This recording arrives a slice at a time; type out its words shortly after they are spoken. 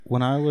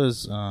when I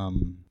was,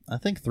 I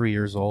think 3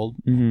 years old,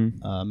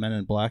 Men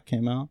in Black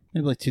came out.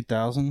 Maybe like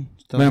 2000.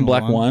 Men in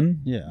Black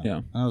 1?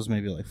 Yeah. I was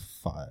maybe like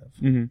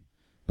 5.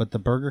 But the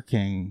Burger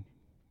King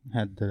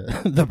had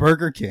the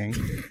Burger King.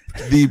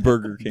 The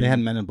Burger King. They had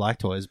Men in Black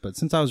toys, but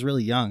since I was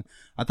really young,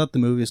 I thought the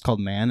movie was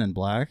called Man in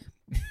Black.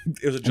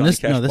 It was a Johnny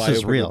Cash this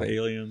is real. with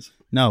aliens.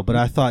 No, but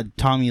I thought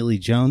Tommy Lee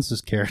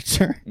Jones's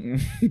character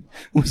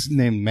was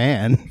named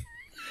Man.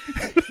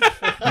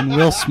 And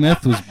Will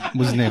Smith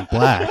was named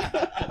Black.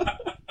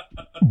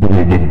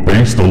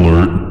 Based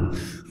alert.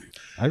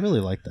 I really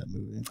like that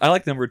movie. I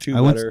like number 2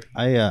 better.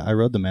 I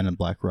rode the Men in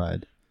Black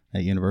ride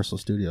at Universal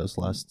Studios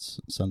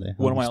last Sunday.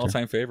 One of my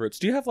all-time favorites.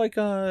 Do you have like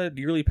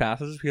yearly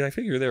passes? Because I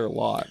figure you're there a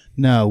lot.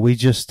 No, we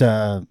just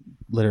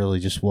literally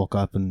just woke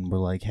up and were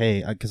like,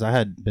 hey, because I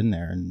had been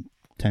there in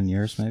 10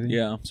 years maybe.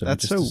 Yeah. So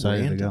That's we just so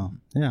decided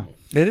random. to go. Yeah.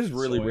 It is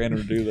really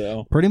random to do,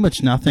 though. Pretty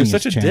much nothing You're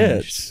has such a changed.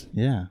 ditz.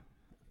 Yeah.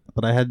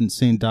 But I hadn't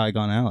seen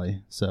Diagon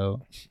Alley,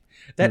 so...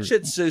 That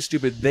shit's so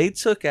stupid. They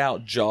took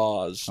out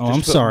Jaws. Oh,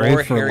 I'm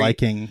sorry for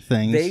liking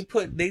things. They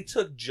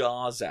took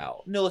Jaws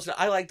out. No, listen,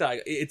 I like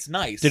Diagon. It's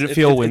nice. Did it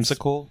feel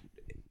whimsical?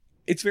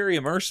 It's very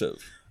immersive.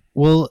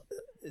 Well,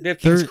 they have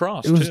King's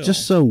Cross, it was too.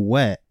 just so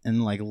wet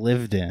and like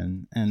lived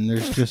in, and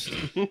there's just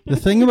the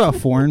thing about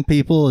foreign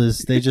people is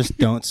they just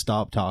don't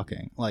stop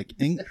talking. Like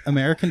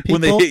American people,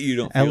 when they hit you,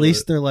 don't at feel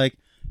least it. they're like,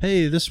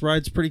 hey, this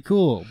ride's pretty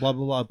cool, blah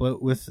blah blah.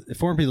 But with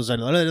foreign people, it's like,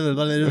 well,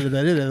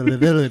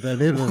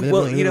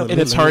 you know, And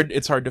it's hard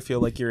to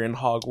feel like you're in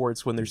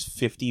Hogwarts when there's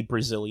 50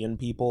 Brazilian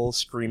people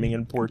screaming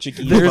in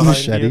Portuguese. There's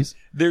behind you. machetes.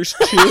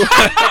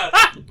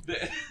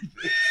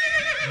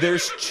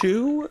 There's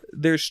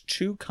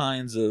two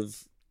kinds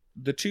of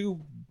the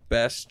two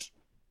best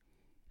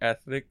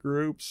ethnic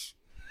groups.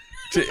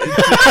 Stay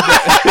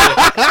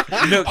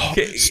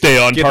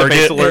on Get target. the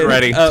base alert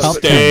ready.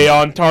 Stay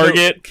on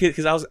target.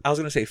 Because I was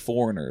going to say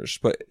foreigners,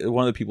 but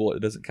one of the people, it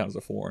doesn't count as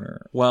a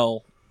foreigner.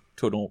 Well,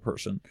 to an old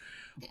person.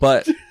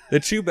 But the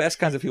two best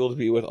kinds of people to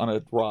be with on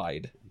a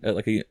ride at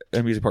like a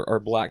amusement park are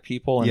black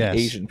people and Yes.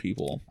 Asian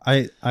people.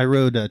 I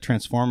rode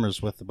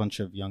Transformers with a bunch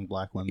of young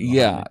black women.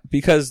 Yeah,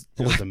 because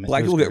It was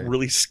black people get great.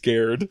 really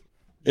scared.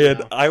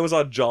 And I was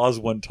on Jaws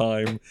one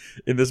time,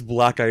 and this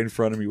black guy in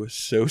front of me was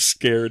so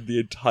scared the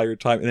entire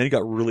time. And then he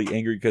got really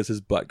angry because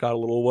his butt got a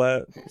little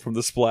wet from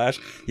the splash.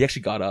 He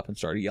actually got up and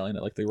started yelling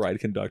at like the ride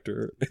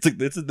conductor. It's like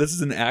this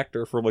is an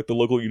actor from like the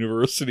local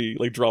university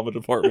like drama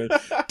department.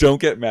 Don't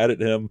get mad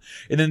at him.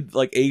 And then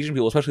like Asian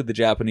people, especially the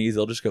Japanese,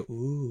 they'll just go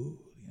ooh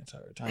the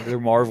entire time. They're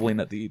marveling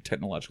at the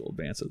technological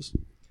advances.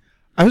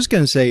 I was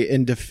going to say,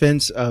 in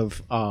defense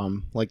of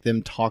like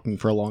them talking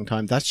for a long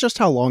time, that's just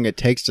how long it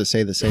takes to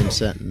say the same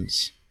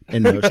sentence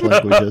in most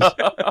languages.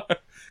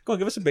 Go on,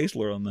 give us a base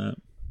lore on that.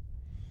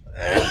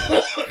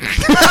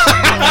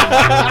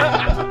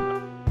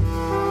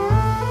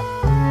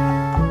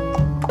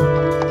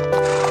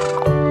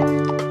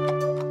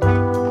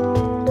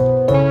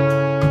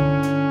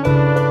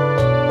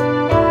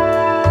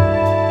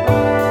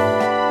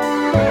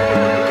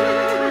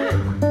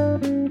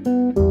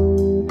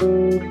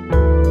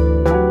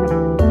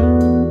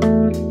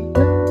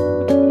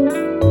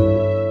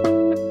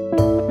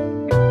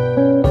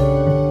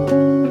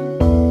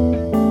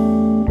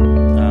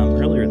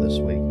 Earlier this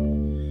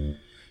week,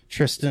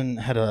 Tristan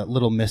had a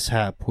little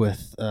mishap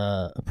with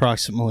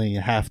approximately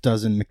a half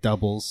dozen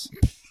McDoubles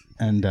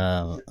and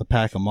a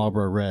pack of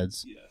Marlboro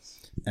Reds.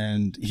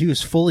 And he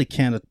was fully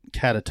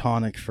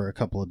catatonic for a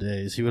couple of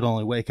days. He would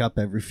only wake up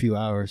every few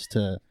hours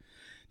to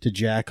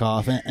jack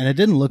off, and it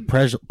didn't look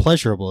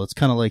pleasurable. It's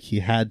kind of like he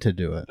had to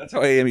do it. That's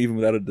how I am even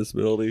without a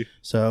disability.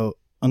 So,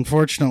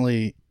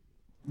 unfortunately,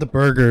 the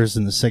burgers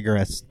and the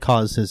cigarettes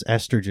caused his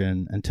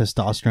estrogen and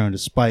testosterone to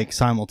spike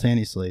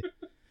simultaneously.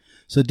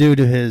 So, due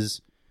to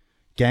his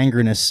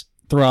gangrenous,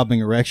 throbbing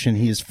erection,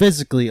 he is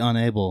physically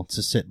unable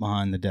to sit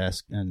behind the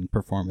desk and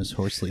perform his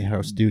horsely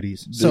house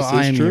duties. So, This is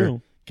I am true.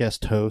 your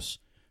guest host,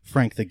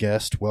 Frank the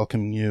Guest,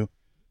 welcoming you.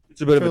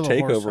 It's a bit of a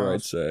Fill the horse takeover, I'd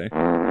house. say.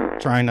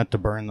 Trying not to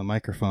burn the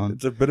microphone.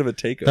 It's a bit of a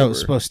takeover. That was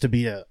supposed to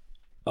be a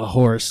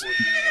horse.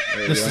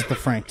 There you This go. is the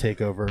Frank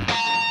takeover.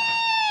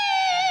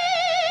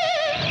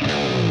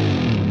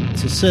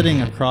 So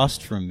sitting across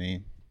from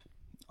me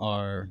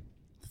are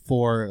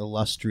 4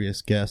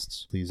 illustrious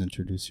guests. Please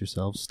introduce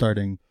yourselves,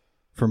 starting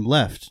from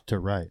left to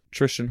right.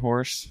 Tristan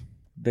Horse,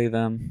 they,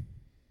 them.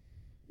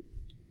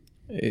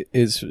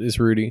 Is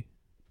Rudy.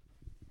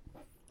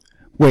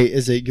 Wait,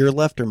 is it your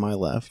left or my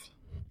left?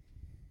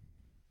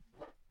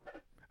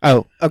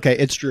 Oh, okay,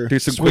 it's Drew. Do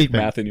some quick Sweeping.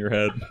 math in your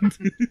head.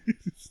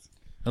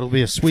 It'll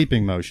be a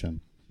sweeping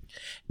motion.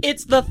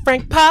 It's the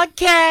Frank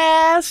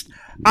Podcast.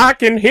 I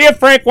can hear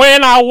Frank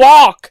when I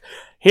walk.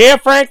 Hear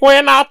Frank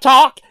when I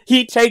talk.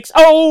 He takes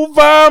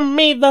over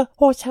me, the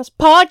Horse House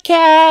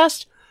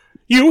Podcast.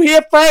 You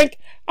hear Frank,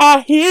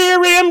 I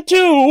hear him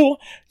too.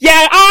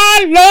 Yeah,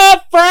 I love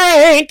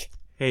Frank.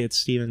 Hey, it's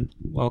Steven.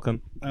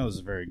 Welcome. That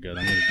was very good.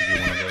 I'm going to give you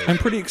one of those. I'm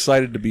pretty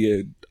excited to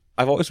be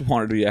I've always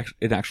wanted to be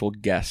an actual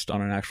guest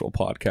on an actual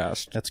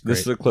podcast. That's great. This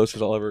is the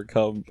closest I'll ever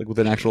come, like with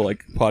an actual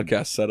like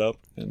podcast setup.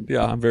 And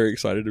yeah, I'm very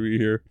excited to be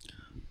here.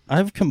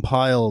 I've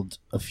compiled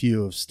a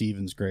few of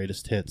Steven's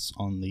greatest hits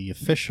on the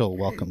official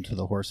Welcome to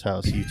the Horse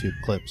House YouTube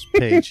clips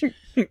page.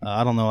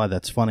 I don't know why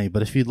that's funny,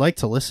 but if you'd like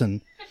to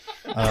listen,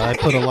 I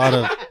put a lot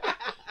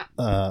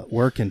of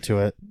work into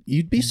it.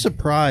 You'd be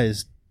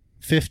surprised,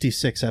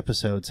 56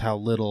 episodes, how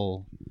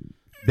little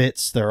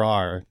bits there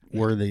are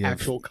worthy of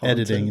Actual content.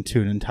 editing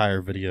into an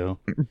entire video.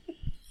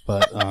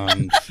 But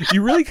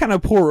You really kind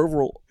of pour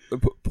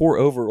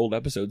over old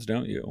episodes,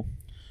 don't you?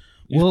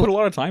 You Well, put a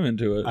lot of time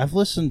into it. I've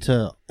listened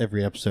to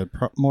every episode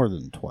more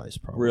than twice,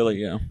 probably. Really,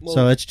 yeah.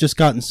 So it's just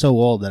gotten so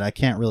old that I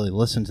can't really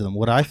listen to them.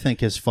 What I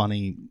think is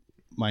funny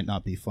might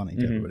not be funny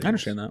to everybody. I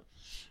understand that.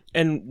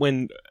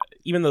 And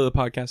even though the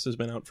podcast has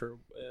been out for,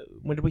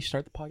 when did we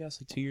start the podcast?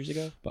 Like 2 years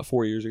ago? About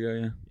 4 years ago,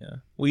 yeah. Yeah.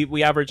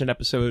 We average a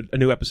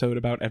new episode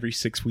about every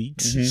 6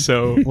 weeks.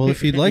 So Well,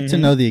 if you'd like to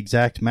know the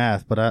exact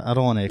math, but I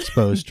don't want to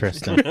expose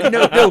Tristan.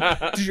 No.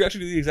 Did you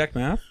actually do the exact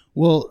math?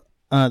 Well,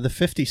 the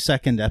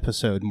 52nd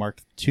episode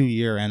marked the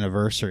 2-year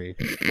anniversary.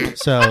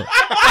 So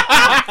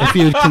if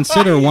you would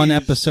consider one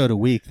episode a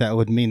week, that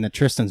would mean that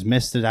Tristan's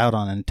missed it out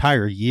on an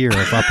entire year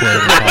of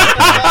uploading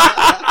podcasts.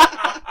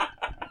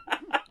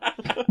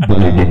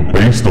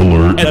 Based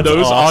alert. and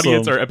those awesome.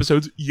 audience are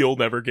episodes you'll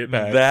never get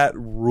back. That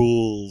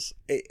rules.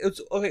 It's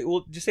okay.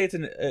 Well, just say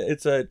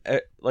it's a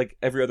like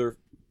every other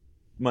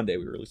Monday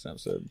we release an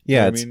episode. Yeah,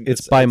 You know what I mean?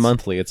 it's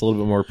bi-monthly. It's a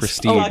little bit more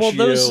prestige. Oh, well,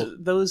 you.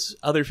 those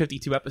other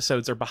 52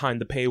 episodes are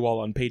behind the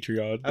paywall on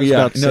Patreon. I was Yeah,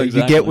 about to no, say,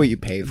 exactly. you get what you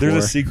pay for. There's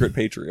a secret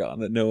Patreon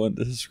that no one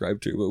is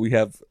subscribed to, but we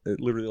have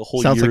literally a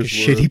whole Sounds like a year's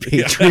shitty worth.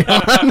 Yeah.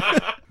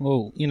 Patreon.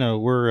 Well,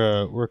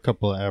 we're a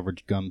couple of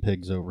average gum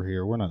pigs over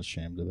here. We're not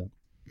ashamed of it.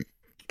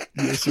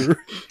 Yes, sir.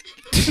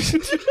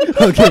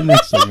 Okay,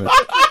 next segment.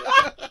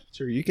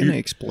 Sir, you can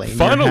explain. your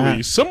Finally,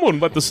 hat. someone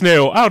let the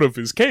snail out of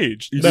his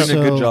cage. You're doing a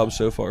So- good job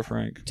so far,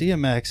 Frank.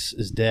 DMX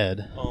is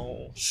dead.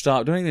 Oh.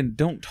 Stop.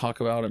 Don't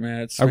talk about it,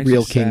 man. It's A makes me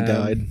real king sad.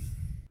 died.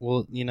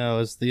 Well,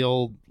 as the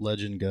old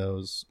legend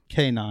goes,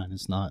 K9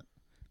 is not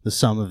the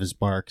sum of his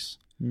barks,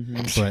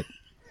 but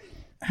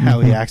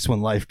how he acts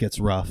when life gets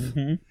rough.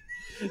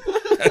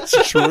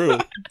 That's true.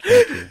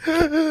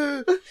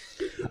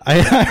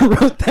 I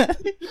wrote that.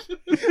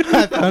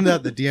 I found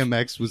out that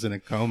DMX was in a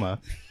coma,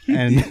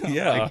 and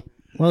Yeah.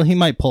 well, he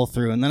might pull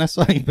through. And then I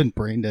saw he'd been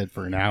brain dead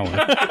for an hour,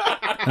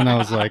 and I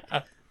was like,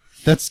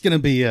 "That's gonna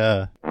be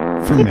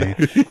for me."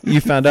 You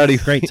found out he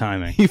Great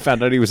timing. You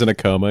found out he was in a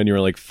coma, and you were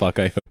like, "Fuck!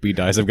 I hope he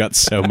dies." I've got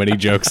so many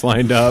jokes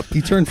lined up.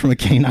 He turned from a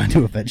canine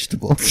to a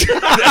vegetable.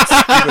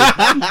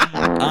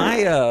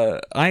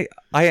 I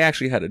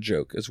actually had a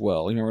joke as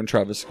well. You remember when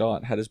Travis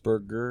Scott had his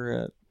burger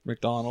at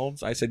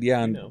McDonald's? I said,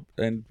 yeah,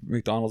 and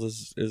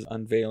McDonald's is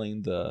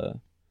unveiling the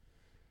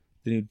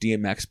new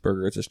DMX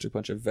burger. It's just a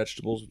bunch of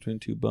vegetables between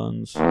two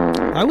buns.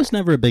 I was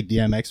never a big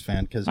DMX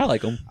fan because I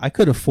like them. I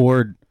could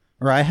afford,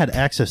 or I had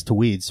access to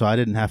weed, so I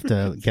didn't have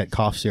to get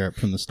cough syrup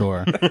from the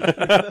store.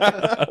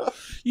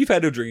 You've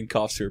had to drink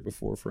cough syrup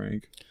before,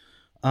 Frank.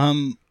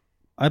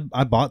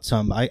 I bought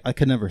some. I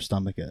could never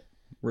stomach it.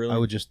 Really? I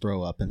would just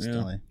throw up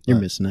instantly. You're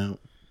But, missing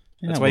out.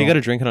 yeah, That's why you well, got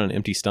to drink it on an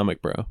empty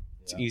stomach, bro.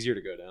 It's easier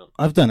to go down.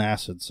 I've done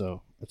acid,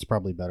 so it's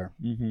probably better.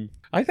 Mm-hmm.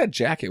 I like that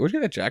jacket. Where'd you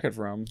get that jacket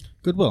from?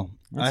 Goodwill.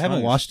 That's I haven't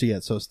nice. washed it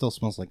yet, so it still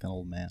smells like an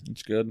old man.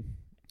 It's good.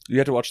 You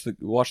have to watch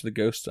the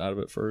ghosts out of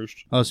it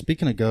first. Oh,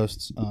 speaking of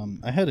ghosts,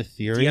 I had a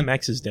theory.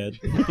 DMX is dead.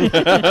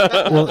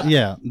 Well,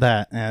 yeah,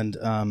 that. And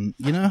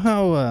you know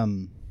how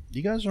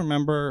you guys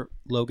remember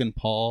Logan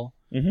Paul?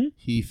 Mm-hmm.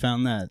 He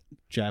found that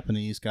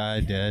Japanese guy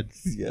dead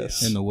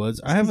Yes. in the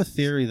woods. I have a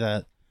theory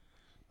that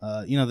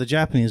the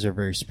Japanese are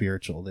very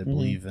spiritual. They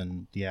believe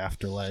in the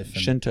afterlife.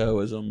 And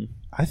Shintoism.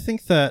 I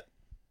think that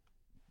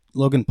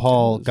Logan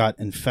Paul got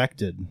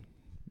infected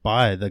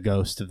by the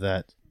ghost of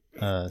that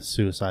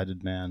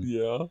suicided man,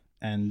 Yeah.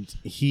 and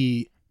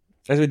he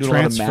Has he been doing a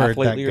lot of math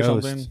transferred that lately or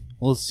ghost. something?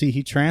 Well, see,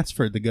 he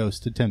transferred the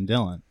ghost to Tim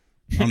Dillon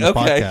on the Okay.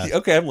 podcast,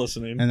 Okay, I'm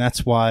listening. and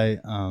that's why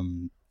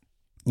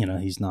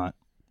he's not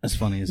as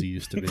funny as he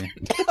used to be.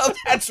 Oh,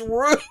 that's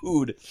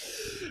rude.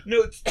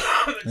 No, it's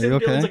you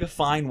okay? It's like a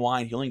fine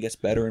wine. He only gets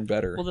better and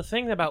better. Well, the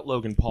thing about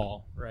Logan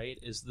Paul, right,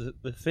 is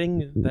the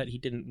thing that he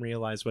didn't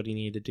realize what he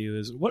needed to do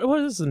is what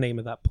is the name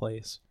of that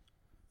place?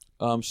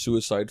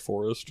 Suicide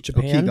Forest.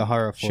 Japan.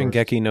 Okigahara Forest.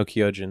 Shingeki no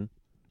Kyojin.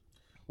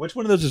 Which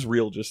one of those is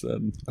real? Just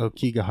then,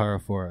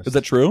 Okigahara Forest. is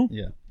that true?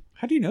 Yeah.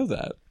 How do you know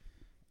that?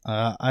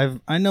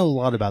 I know a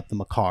lot about the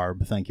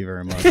macabre. Thank you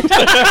very much.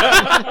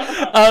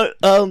 But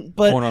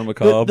Corn on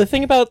macabre. the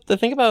thing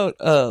about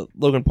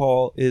Logan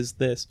Paul is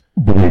this: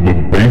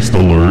 Based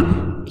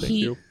alert. he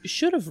you.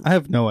 should have. I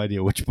have no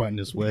idea which button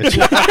is which.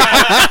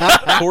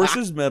 Horse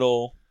is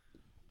middle.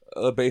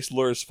 Base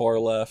lure is far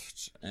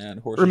left, and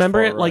horse.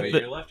 Remember is it far like right.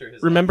 the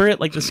remember it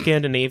like the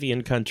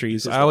Scandinavian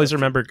countries. I always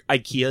remember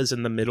IKEA's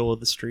in the middle of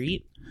the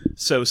street,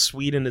 so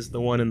Sweden is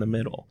the one in the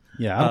middle.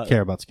 Yeah, I don't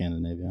care about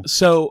Scandinavia.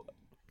 So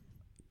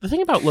the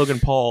thing about Logan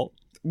Paul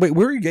Wait,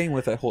 where are you getting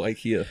with that whole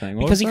IKEA thing?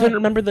 What because was he that? couldn't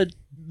remember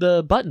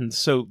the buttons.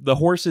 So the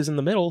horse is in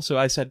the middle. So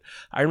I said,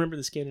 I remember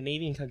the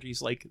Scandinavian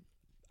countries like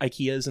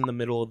IKEA is in the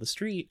middle of the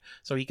street.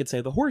 So he could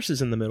say the horse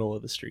is in the middle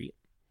of the street.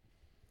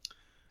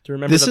 To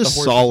remember This that is the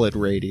horse solid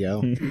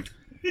radio.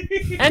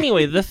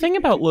 Anyway, the thing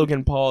about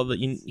Logan Paul that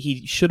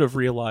he should have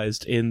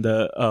realized in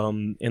the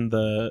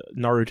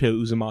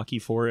Naruto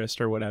Uzumaki forest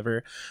or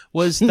whatever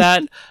was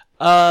that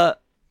No,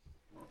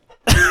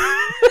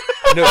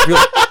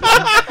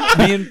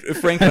 me and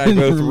Frank and I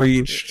both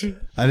reached.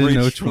 I didn't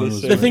know reached which one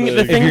was for The same thing- the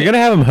If thing- you're gonna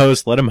have him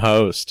host, let him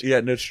host. Yeah,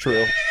 no, it's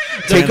true.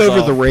 Take Hands over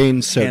off. the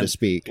reins, so to Hands-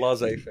 speak.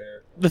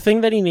 Laissez-faire. the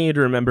thing that he needed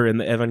to remember in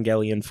the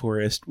Evangelion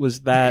forest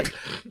was that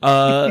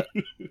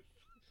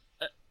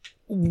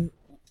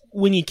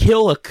when you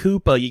kill a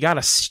Koopa, you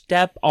gotta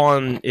step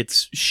on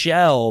its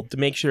shell to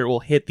make sure it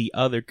will hit the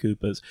other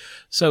Koopas.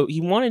 So he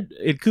wanted...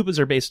 Koopas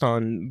are based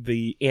on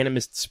the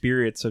animist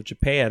spirits of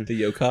Japan. The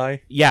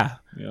yokai. Yeah.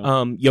 Yeah.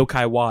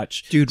 Yokai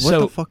Watch. Dude, what So-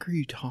 the fuck are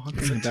you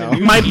talking about?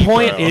 My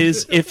point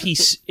is, if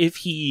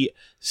he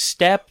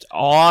stepped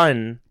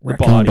on the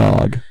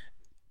body,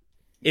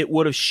 it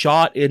would have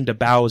shot into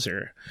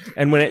Bowser.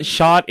 And when it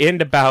shot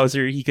into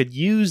Bowser, he could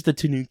use the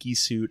Tanuki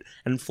suit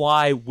and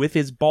fly with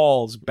his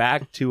balls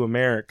back to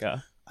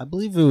America. I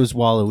believe it was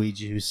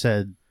Waluigi who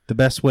said the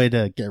best way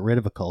to get rid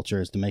of a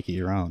culture is to make it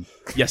your own.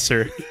 Yes,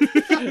 sir.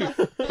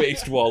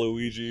 Based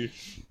Waluigi.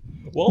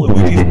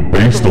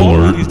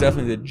 Waluigi's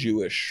definitely the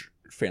Jewish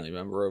family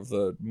member of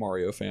the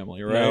Mario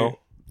family, right? No.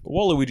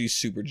 Waluigi's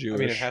super Jewish.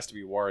 I mean, it has to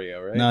be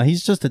Wario, right? No,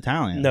 he's just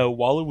Italian. No,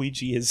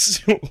 Waluigi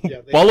is...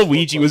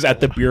 Waluigi was at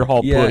the beer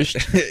hall yeah, pushed.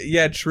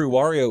 yeah, true.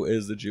 Wario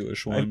is the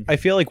Jewish one. I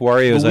feel like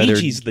Wario's either...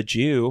 Luigi's the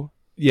Jew.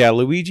 Yeah,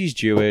 Luigi's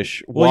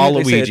Jewish. Well,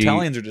 they say Waluigi...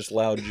 Italians are just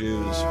loud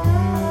Jews.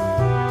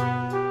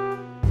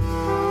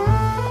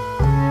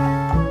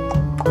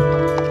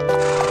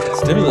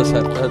 Stimulus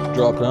had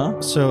dropped,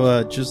 huh?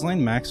 So,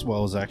 Ghislaine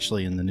Maxwell was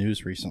actually in the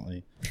news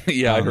recently.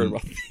 Yeah, I heard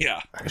about.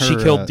 Yeah, She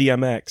Her, killed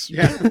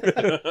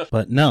DMX.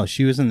 But no,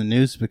 she was in the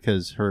news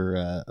because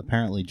her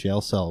apparently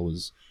jail cell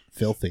was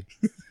filthy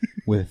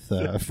with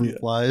fruit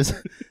flies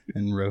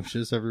and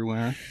roaches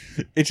everywhere.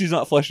 and she's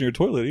not flushing her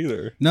toilet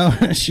either. No,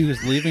 she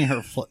was leaving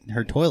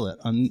her toilet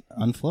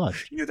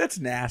unflushed. Yeah, that's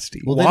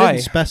nasty. Well, Why? they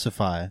didn't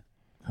specify.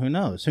 Who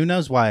knows? Who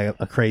knows why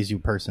a crazy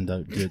person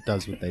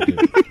does what they do?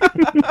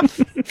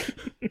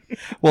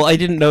 Well, I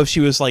didn't know if she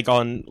was like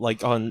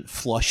on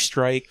flush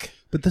strike.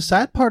 But the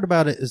sad part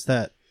about it is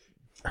that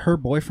her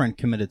boyfriend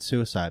committed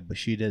suicide, but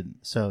she didn't.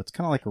 So it's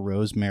kind of like a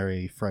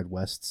Rosemary Fred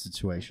West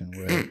situation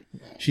where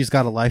she's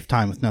got a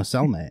lifetime with no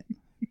cellmate.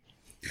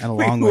 And a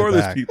Wait, long who way are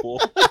back. those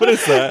people? What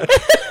is that?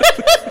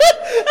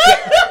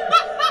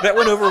 that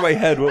went over my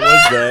head. What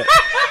was that?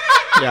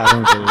 Yeah, I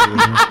don't get it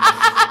either.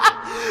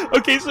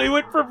 Okay, so he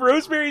went from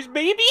Rosemary's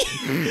Baby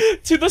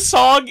to the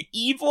song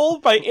Evil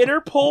by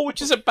Interpol,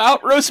 which is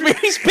about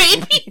Rosemary's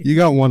Baby. You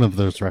got one of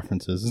those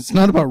references. It's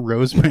not about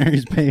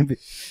Rosemary's Baby.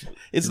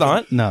 It's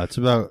not? No, it's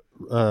about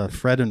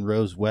Fred and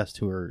Rose West,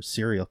 who are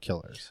serial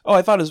killers. Oh,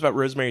 I thought it was about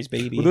Rosemary's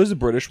Baby. Were those the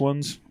British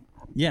ones?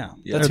 Yeah.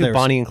 That's They're who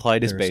Bonnie and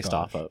Clyde is they're based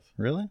Scottish. off of.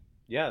 Really?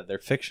 Yeah, they're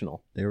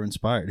fictional. They were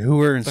inspired. Who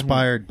were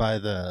inspired by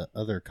the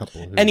other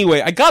couple? Who...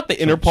 Anyway, I got the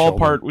Interpol children.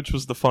 part, which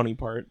was the funny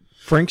part.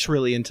 Frank's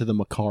really into the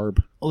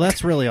macabre. Well,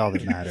 that's really all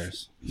that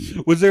matters.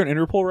 Was there an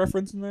Interpol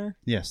reference in there?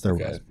 Yes, there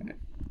Okay. was.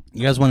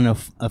 You guys want to know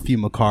a few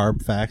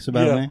macabre facts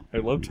about me?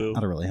 I'd love to. I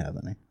don't really have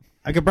any.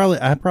 I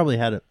probably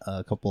had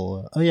a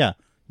couple. Oh yeah,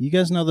 you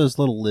guys know those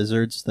little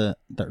lizards that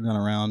run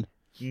around.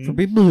 For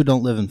people who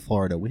don't live in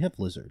Florida, we have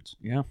lizards.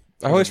 Yeah,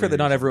 I always heard that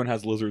not everyone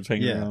has lizards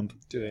hanging Yeah. around.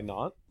 Do they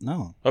not?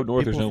 No, Up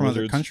north, people there's no from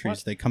other lizards.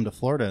 countries they come to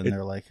Florida and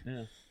they're like,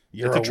 yeah.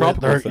 "You're It's a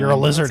tropical thing. You're a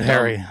lizard, That's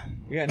Harry."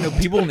 Yeah, no,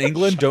 people in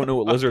England don't know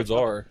what lizards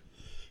are.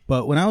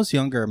 But when I was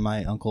younger,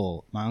 my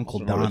uncle Don't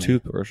know what a Donnie,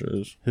 toothbrush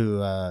is. who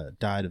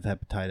died of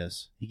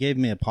hepatitis, he gave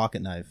me a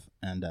pocket knife,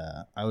 and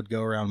I would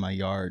go around my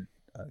yard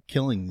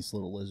killing these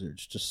little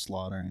lizards, just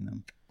slaughtering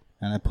them,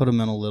 and I put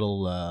them in a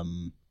little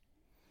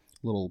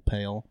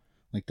pail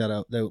like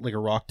that, like a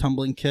rock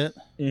tumbling kit.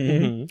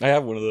 Mm-hmm. I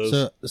have one of those.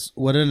 So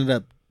what ended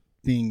up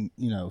being,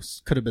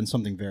 could have been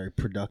something very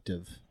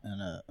productive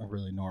and a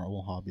really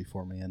normal hobby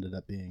for me ended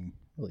up being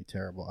really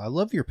terrible. I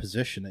love your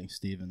positioning,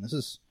 Steven.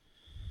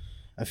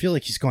 I feel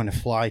like he's going to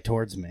fly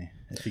towards me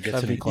if he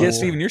gets any closer. Yeah,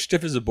 Steven, you're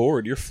stiff as a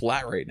board. You're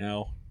flat right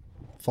now.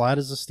 Flat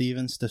as a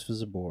Steven, stiff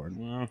as a board.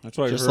 Well, that's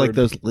what I Just heard. like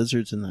those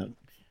lizards in that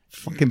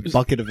fucking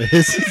bucket of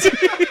his.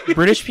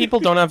 British people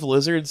don't have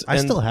lizards. I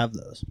and still have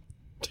those.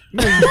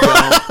 No,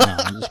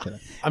 I'm just kidding.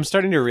 I'm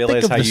starting to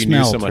realize of how the you knew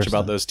smell, so much Tristan.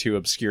 about those two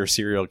obscure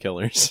serial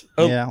killers.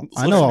 Yeah, it's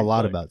I know a listening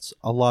lot like-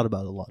 about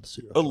a lot of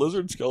serial. A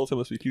lizard skeleton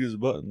must be cute as a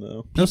button,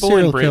 though. No people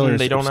serial in Britain, killers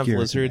they don't have obscure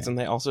to lizards, me. and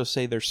they also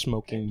say they're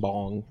smoking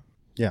bong.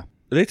 Did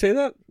they say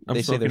that? I'm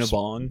They say smoking they're a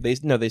bong.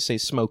 They say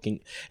smoking.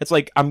 It's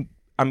like I'm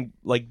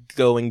like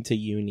going to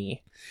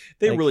uni.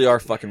 They like- really are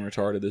fucking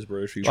retarded. These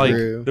British people. Like-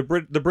 True. The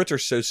Brits are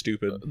so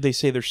stupid. They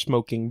say they're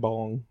smoking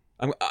bong.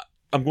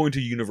 I'm going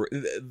to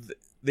university.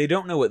 They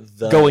don't know what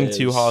the Going is.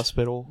 to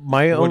hospital.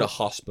 Going to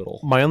hospital.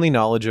 My only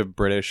knowledge of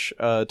British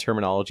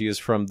terminology is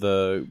from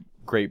the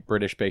Great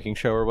British Baking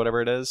Show or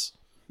whatever it is.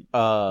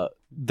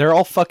 They're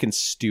all fucking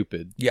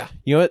stupid. Yeah.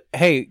 You know what?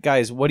 Hey,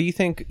 guys, what do you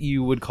think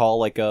you would call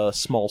like a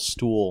small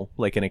stool,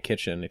 like in a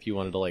kitchen, if you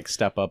wanted to like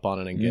step up on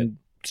it and get...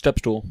 Step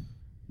stool.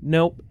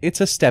 Nope,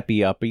 it's a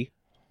steppy uppy.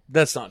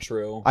 That's not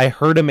true. I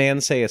heard a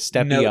man say a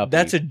steppy No, uppy.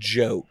 that's a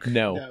joke.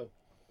 No.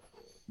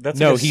 That's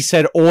No, like a he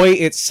said, "Oi,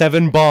 it's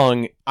 7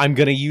 bong. I'm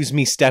gonna use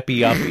me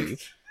steppy uppy."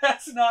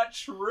 That's not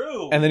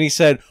true. And then he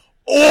said,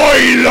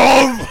 "Oi,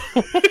 love,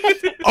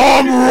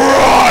 I'm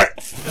right.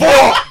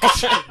 Fuck."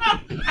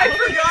 I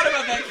forgot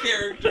about that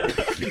character.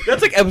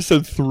 That's like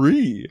episode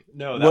 3.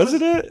 No,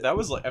 wasn't it? That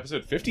was like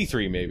episode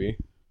 53, maybe.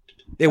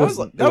 It was.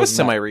 That was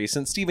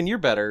semi-recent. Steven, you're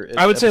better.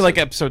 I would say like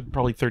episode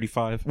probably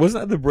 35.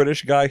 Wasn't that the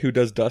British guy who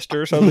does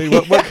Duster or something?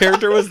 what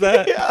character was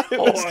that? Yeah, it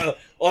was-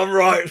 I'm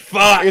right.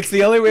 Fuck. It's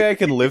the only way I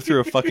can live through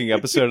a fucking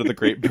episode of the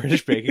Great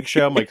British Baking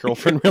Show. My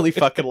girlfriend really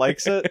fucking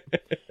likes it,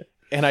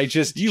 and I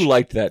just You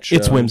liked that show.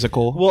 It's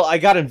whimsical. Well, I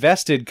got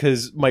invested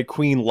because my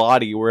queen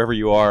Lottie, wherever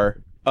you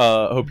are,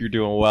 hope you're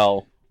doing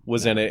well,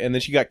 was in it, and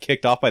then she got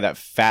kicked off by that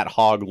fat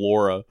hog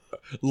Laura.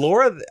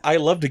 Laura, I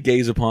love to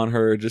gaze upon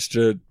her just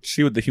to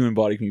see what the human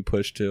body can be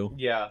pushed to.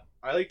 Yeah,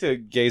 I like to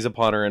gaze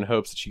upon her in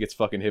hopes that she gets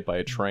fucking hit by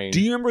a train. Do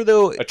you remember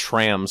though A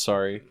tram,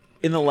 sorry.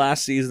 in the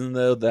last season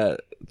though that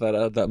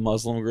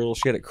Muslim girl,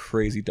 she had a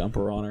crazy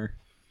dumper on her.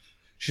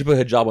 She put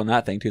a hijab on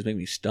that thing too, it's making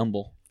me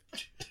stumble.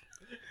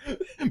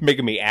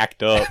 Making me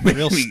act up.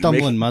 Real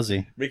stumbling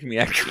Muzzy. Making me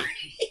act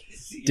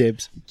crazy.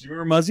 Dibs. Do you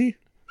remember Muzzy?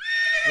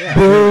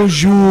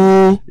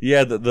 Bonjour.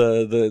 Yeah,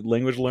 the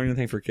language learning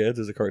thing for kids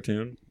is a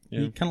cartoon. Yeah.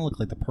 He kind of looked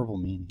like the purple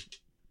meanie.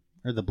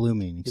 Or the blue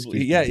meanie, excuse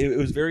me. Yeah, it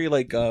was very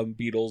like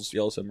Beatles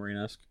Yellow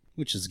Submarine-esque.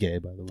 Which is gay,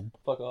 by the way.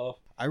 Fuck off.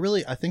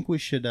 I think we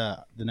should,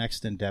 the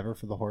next endeavor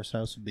for the horse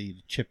house would be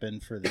to chip in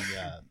for the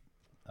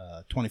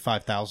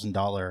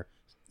 $25,000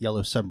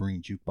 Yellow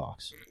Submarine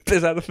jukebox.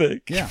 Is that a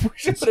thing? Yeah. We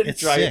should put a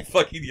It's giant sick.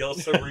 fucking Yellow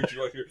Submarine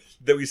jukebox here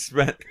that we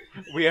spent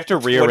We have to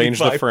rearrange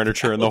the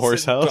furniture in the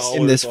horse house.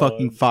 In this on.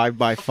 fucking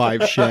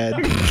 5x5 shed.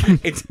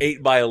 It's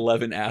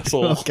 8x11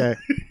 asshole. Okay.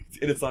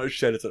 And it's not a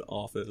shed, it's an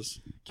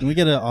office. Can we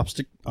get an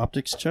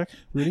optics check,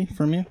 Rudy,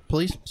 from you,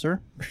 please, sir?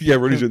 Yeah,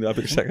 Rudy's doing the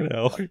optic second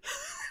now.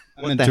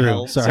 What the Drew.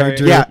 hell? Sorry,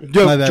 Drew. Yeah,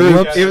 My bad. Drew,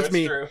 Whoops. it was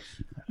me.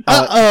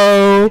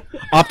 Uh-oh.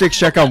 Optics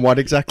check on what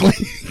exactly?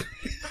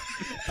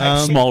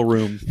 Small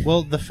room.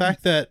 Well, the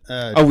fact that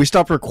Oh, we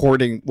stopped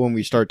recording when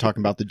we started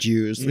talking about the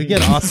Jews. we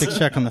get an optics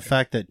check on the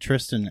fact that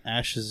Tristan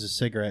ashes his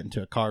cigarette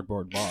into a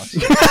cardboard box.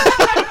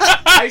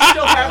 I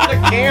still have the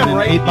can In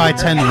an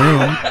 8x10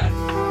 room.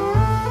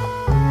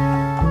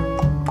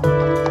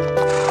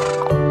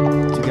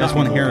 Do you guys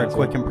want to hear a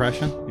quick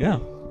impression? Yeah.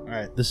 All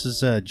right, this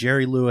is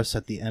Jerry Lewis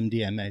at the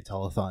MDMA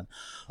telethon.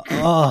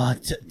 Oh,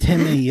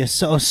 Timmy, you're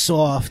so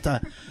soft.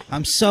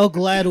 I'm so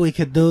glad we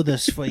could do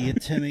this for you,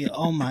 Timmy.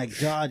 Oh my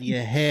God,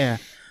 your hair.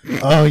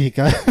 Oh, you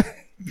got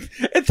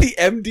At the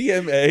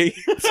MDMA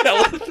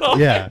telethon.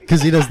 yeah,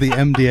 because he does the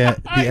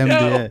MDA. I The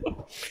MDA.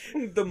 know.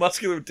 The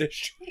muscular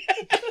dystrophy.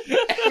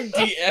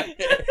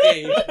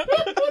 MDMA.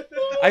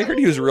 I heard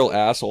he was a real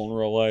asshole in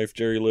real life,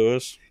 Jerry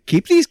Lewis.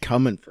 Keep these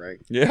coming,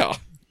 Frank. Yeah.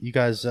 You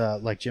guys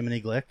like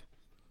Jiminy Glick?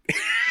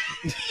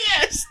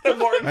 Yes, the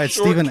Martin All right,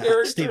 Short Steven.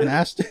 character. Steven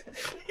asked.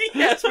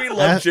 Yes, we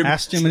love Jim.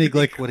 Ask Jiminy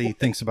Glick what he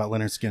thinks about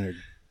Leonard Skinner.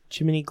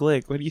 Jiminy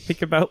Glick, what do you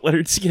think about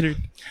Leonard Skinner?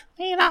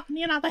 You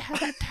know, they had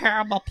that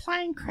terrible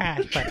plane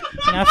crash, but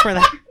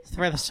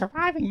for the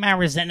surviving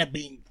members ended up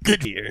being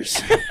good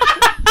years.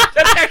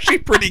 That's actually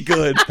pretty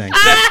good.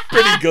 Thanks. That's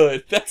pretty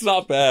good. That's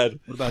not bad.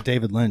 What about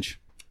David Lynch?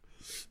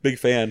 Big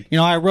fan. You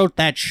know, I wrote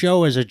that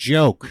show as a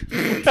joke.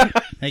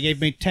 They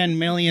gave me $10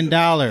 million.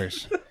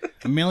 $1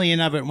 million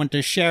of it went to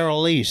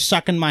Cheryl Lee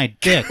sucking my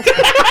dick.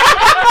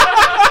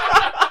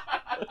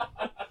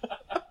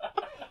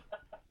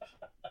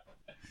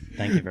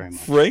 Thank you very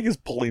much. Frank is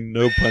pulling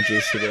no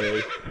punches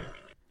today.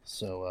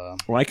 So,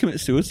 When I commit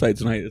suicide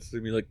tonight, it's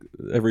gonna be like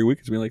every week.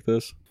 It's gonna be like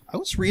this. I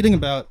was reading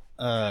about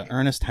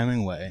Ernest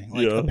Hemingway.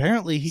 Like, Yeah.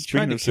 apparently, he Speaking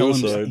tried to of kill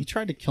himself. suicide. He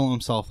tried to kill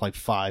himself like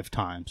 5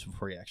 times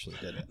before he actually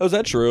did it. Oh, is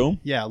that true?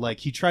 Yeah, like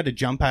he tried to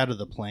jump out of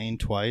the plane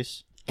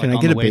twice. Can like, I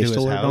on get the a way to base his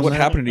alert house. on What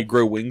that? happened? Did he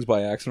grow wings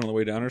by accident on the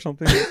way down or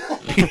something?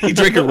 He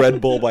drank a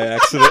Red Bull by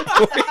accident.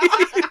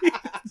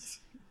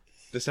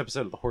 This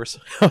episode of the horse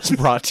house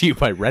brought to you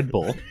by Red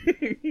Bull.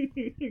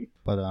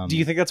 But Do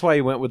you think that's why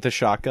he went with the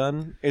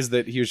shotgun? Is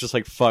that he was just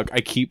like, fuck, I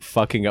keep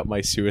fucking up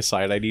my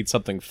suicide. I need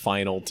something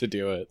final to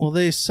do it. Well,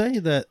 they say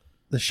that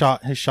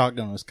his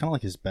shotgun was kind of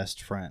like his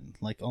best friend,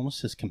 like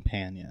almost his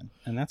companion,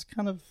 and that's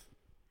kind of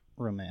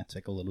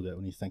romantic a little bit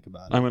when you think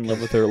about it. I'm in love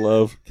with their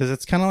love. Because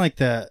it's kind of like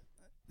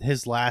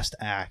his last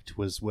act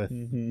was with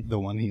the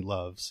one he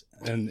loves,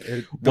 and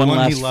the One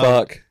last he loved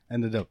fuck.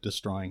 ended up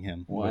destroying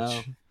him. Wow.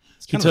 Which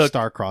it's kind of a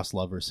star-crossed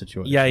lover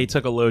situation. Yeah, he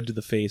took a load to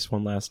the face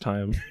one last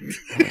time.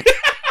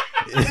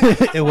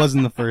 it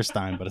wasn't the first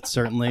time, but it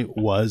certainly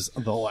was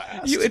the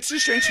last. It's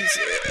just strange.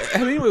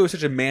 Hemingway was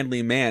such a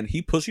manly man.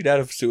 He pussied out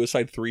of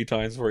suicide 3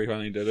 times before he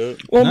finally did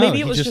it. Well, No, maybe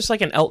he it was just- just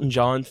like an Elton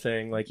John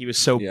thing. Like he was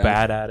so Yeah.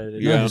 bad at it. No,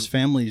 Yeah. his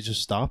family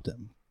just stopped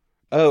him.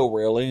 Oh,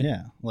 really?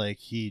 Yeah, like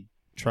he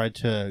tried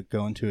to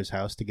go into his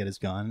house to get his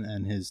gun,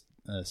 and his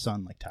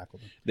son like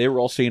tackled him. They were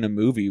all seeing a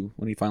movie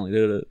when he finally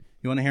did it.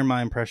 You want to hear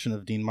my impression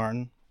of Dean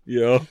Martin?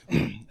 Yeah.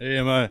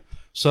 Hey, my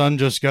son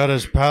just got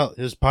his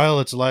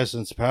pilot's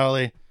license,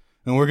 Pally,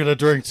 and we're gonna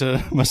drink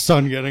to my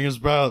son getting his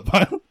pilot.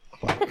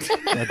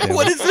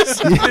 What is this?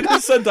 Did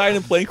his son die in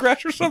a plane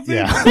crash or something?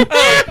 Yeah.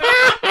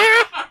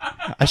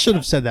 I should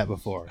have said that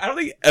before. I don't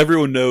think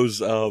everyone knows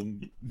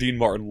Dean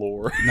Martin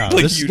lore. No,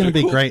 Like this is you gonna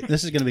do. be great.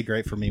 This is gonna be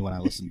great for me when I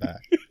listen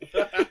back.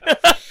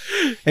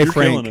 Hey, You're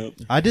killing Frank.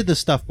 it. I did this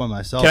stuff by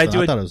myself. Can I and do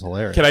I it- thought it was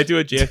hilarious. Can I do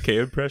a JFK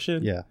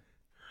impression? Yeah.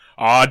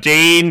 Aw,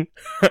 Dean.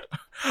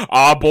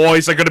 Our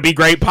boys are going to be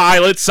great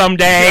pilots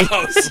someday.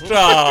 Oh,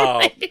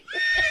 stop.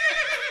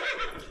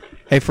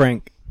 Hey,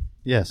 Frank.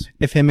 Yes.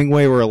 If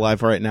Hemingway were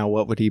alive right now,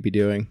 what would he be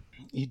doing?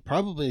 He'd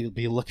probably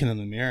be looking in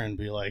the mirror and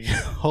be like,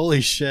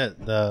 "Holy shit!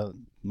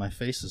 My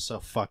face is so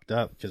fucked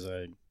up because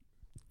I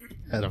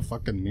had a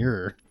fucking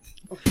mirror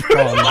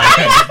on my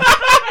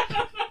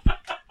head."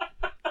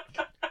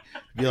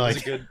 Be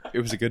like, It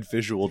was a good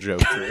visual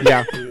joke.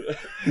 Yeah.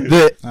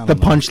 The I don't the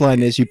know.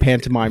 punchline is you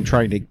pantomime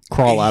trying to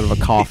crawl out of a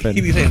coffin.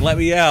 He'd be saying, "Let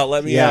me out,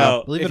 let me Yeah.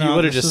 out." believe If it or you not,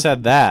 would have this just is-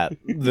 said that,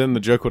 then the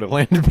joke would have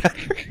landed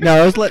better. No,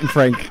 I was letting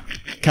Frank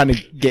kind of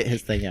get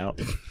his thing out.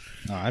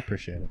 Oh, I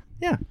appreciate it.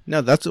 Yeah.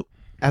 No, that's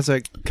as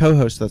a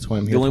co-host. That's what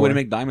I'm here The only for. way to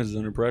make diamonds is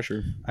under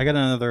pressure. I got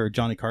another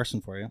Johnny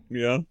Carson for you.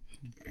 Yeah. You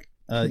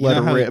Let know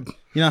her how rip.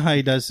 you know how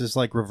he does his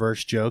like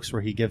reverse jokes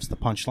where he gives the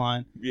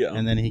punchline Yeah.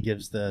 and then he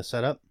gives the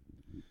setup.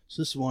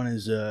 So this one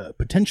is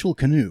potential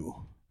canoe,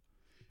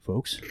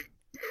 folks.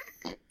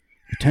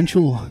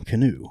 Potential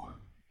canoe.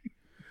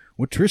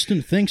 What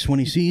Tristan thinks when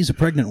he sees a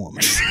pregnant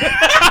woman.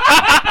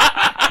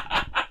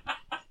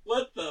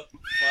 What the?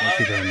 Thank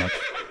you very much.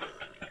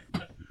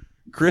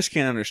 Chris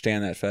can't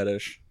understand that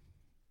fetish.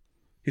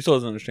 He still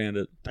doesn't understand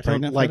it. I don't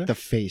Pregnant like fetish? the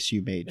face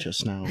you made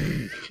just now.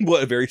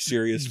 What a very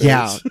serious face.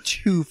 Yeah,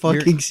 too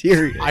fucking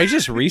serious. I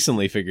just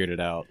recently figured it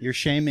out. You're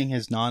shaming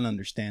his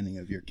non-understanding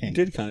of your You kink.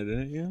 did kind of,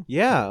 didn't you?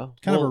 Yeah.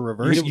 Kind of a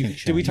reverse Did,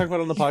 kink did we shame. talk about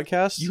it on the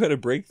podcast? You had a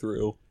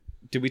breakthrough.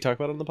 Did we talk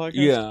about it on the podcast?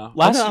 Yeah.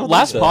 Last I don't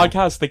last think so.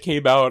 podcast that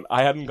came out,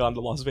 I hadn't gone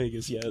to Las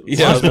Vegas yet.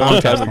 Yeah, it was a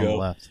long time On the ago.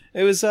 left.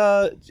 It was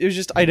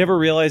just I never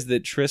realized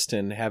that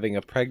Tristan having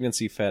a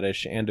pregnancy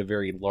fetish and a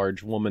very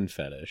large woman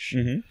fetish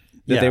Mhm.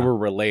 that they Yeah. were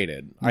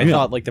related. I Yeah.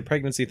 thought like the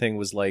pregnancy thing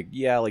was like,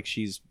 yeah, like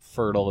she's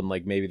fertile and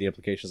like maybe the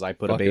implications I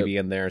put Fuck a baby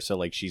in there so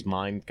like she's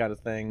mine kind of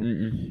thing.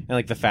 Mm-mm. And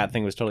like the fat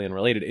thing was totally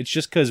unrelated. It's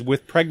just cuz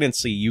with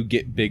pregnancy you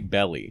get big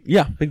belly.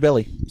 Yeah, big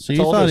belly. So That's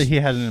you all it thought is. he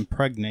had an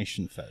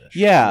impregnation fetish?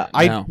 Yeah,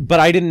 No. but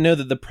I didn't know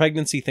that the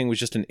pregnancy thing was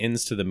just an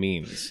ends to the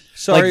means.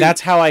 Sorry. Like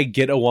that's how I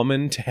get a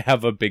woman to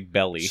have a big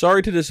belly.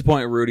 Sorry to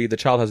disappoint Rudy. The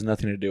child has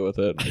nothing to do with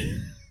it.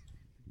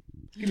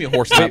 Give me a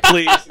horse nut,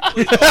 please.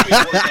 Please don't give me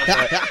a horse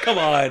nut. Come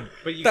on.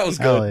 That was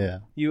Hell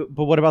good. yeah.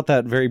 But what about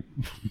that very,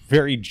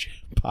 very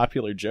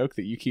popular joke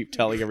that you keep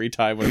telling every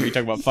time when we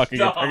talk about fucking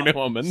a Stop. pregnant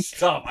woman?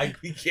 Stop.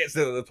 We can't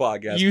say that on the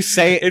podcast. You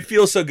say it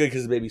feels so good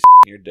because the baby's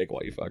your dick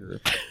while you fuck her.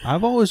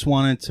 I've always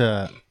wanted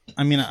to.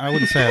 I mean, I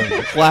wouldn't say.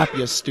 Clap,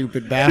 you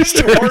stupid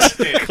bastard.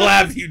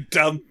 Clap, you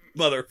dumb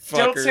motherfucker.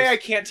 don't say I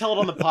can't tell it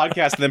on the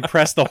podcast and then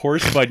press the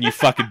horse button, you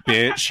fucking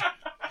bitch.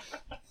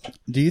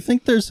 Do you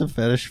think there's a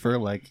fetish for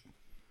like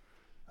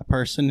a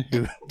person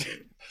who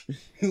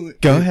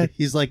Go ahead.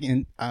 He's like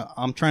in.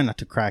 I'm trying not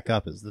to crack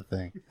up. Is the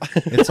thing.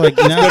 It's like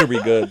you know, better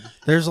be good.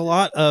 there's a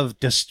lot of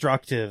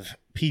destructive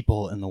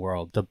people in the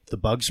world. The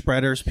bug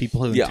spreaders,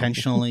 people who Yeah.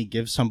 intentionally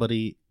give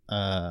somebody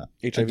a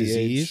HIV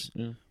disease. AIDS.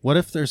 Yeah. What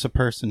if there's a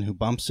person who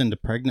bumps into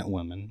pregnant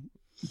women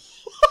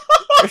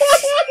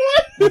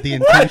with the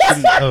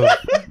intention of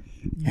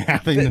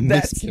having them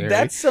miscarry?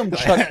 That's some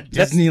Chuck. at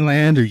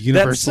Disneyland or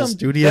Universal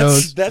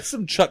Studios. That's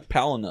some Chuck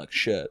Palahniuk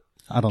shit.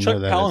 I don't Chuck know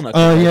that. Palahniuk.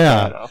 Oh wrote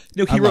yeah, that.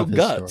 No, I he love wrote his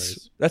Guts.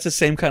 stories. That's the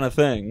same kind of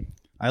thing.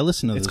 I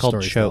listen to It's those called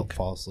stories Choke. to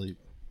fall asleep.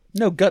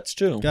 No, Guts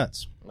too.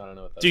 Guts. I don't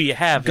know what that Do you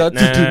have Guts,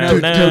 it? no, do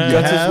you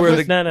Guts have is where it?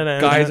 the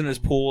Guys guy's in his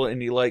pool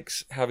and he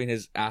likes having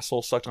his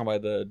asshole sucked on by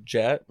the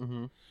jet.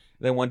 Mhm.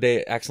 Then one day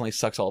it accidentally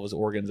sucks all of his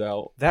organs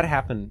out. That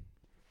happened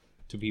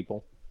to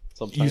people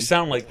sometimes. You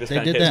sound like this They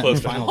kind did of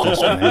hits that in close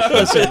to Final home.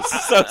 Destination. It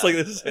sounds like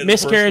this is his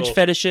Miscarriage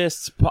personal-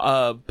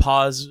 fetishists,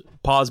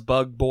 pause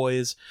bug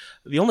boys.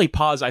 The only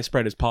pause I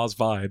spread is pause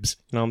vibes.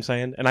 You know what I'm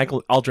saying? And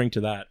I'll drink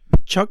to that.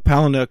 Chuck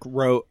Palahniuk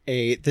wrote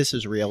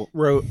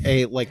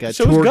a like a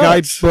So does tour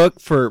guide Guts. book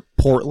for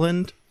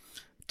Portland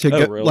to Oh,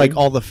 go really? like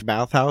all the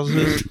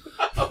bathhouses.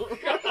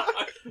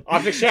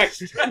 Object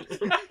checked.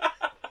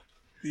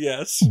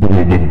 Yes.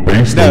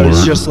 Based No, it's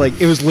alert. just like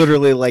it was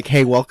literally like,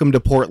 "Hey, welcome to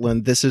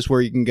Portland. This is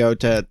where you can go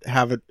to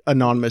have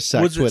anonymous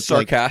sex Was it with."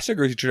 Like, sarcastic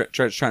or is he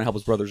trying to help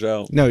his brothers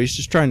out? no, he's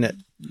just trying to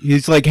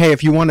He's like, hey,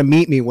 if you want to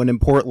meet me when in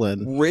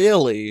Portland.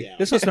 Really?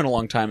 This must have been a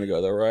long time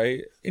ago, though,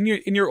 right? In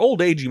your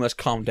old age, you must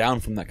calm down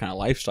from that kind of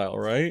lifestyle,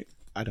 right?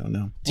 I don't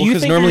know. Do you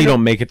Because think normally you you're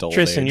don't make it to old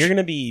Tristan, age. you're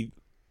gonna be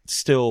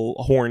still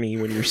horny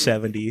when you're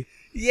 70.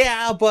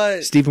 Yeah,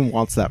 but Steven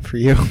wants that for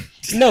you.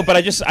 No, but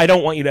I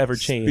don't want you to ever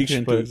change. speaking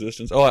into But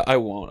existence. Oh, I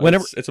won't.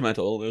 Whenever- It's a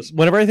mental illness.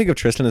 Whenever I think of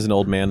Tristan as an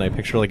old man, I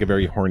picture like a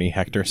very horny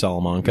Hector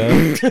Salamanca.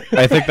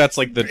 I think that's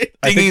like the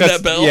I Dinging think that's,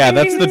 that bell. Yeah,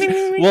 that's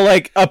the well,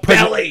 like a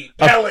Belly!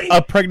 a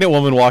pregnant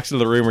woman walks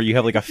into the room where you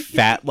have like a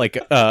fat like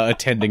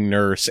attending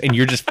nurse, and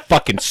you're just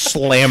fucking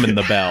slamming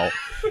the bell.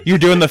 You're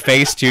doing the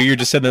face too. You're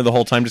just sitting there the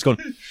whole time, just going.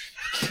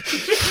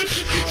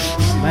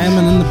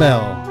 Slamming in the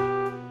bell.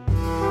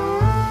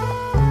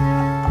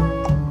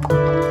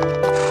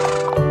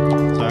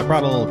 So I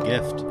brought a little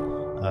gift.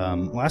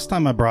 Last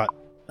time I brought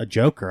a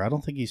Joker. I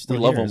don't think he's still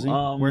We love here, him. is he?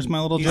 Where's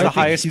my little He's Joker? the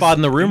highest spot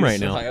in the room right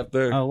now. High up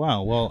there. Oh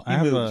wow. Well, I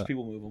He have moves.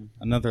 People move him.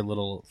 another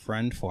little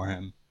friend for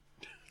him.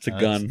 It's a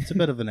gun. It's a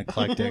bit of an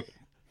eclectic,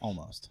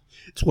 almost.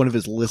 It's one of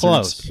his lizards.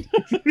 Close.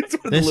 It's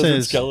one of This the lizard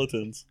is-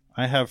 skeletons.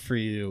 I have for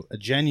you a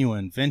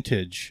genuine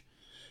vintage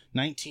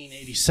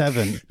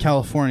 1987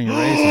 California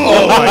raisin.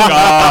 oh my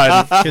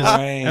god. 'Cause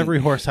Frank. every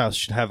horse house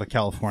should have a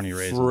California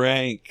raisin.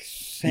 Frank,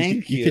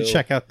 thank you. You could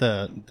check out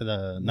the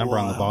number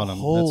on the bottom.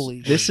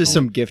 Holy This is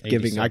some gift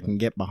giving I 87. can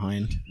get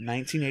behind.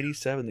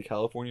 1987, the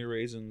California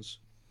raisins.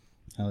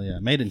 Hell yeah,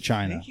 made in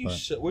China. Thank you.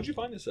 But, Where'd you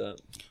find this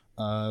at?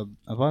 I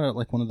bought it at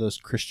like one of those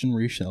Christian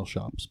resale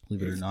shops.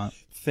 Believe it or not,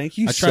 Thank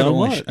you I try to so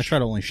only much. I try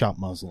to only shop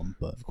Muslim,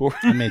 but Of course.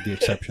 I made the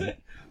exception.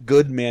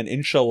 Good man,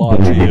 inshallah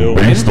to you. In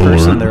Based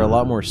person, alert. they're a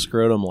lot more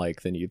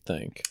scrotum-like than you'd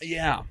think.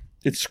 Yeah,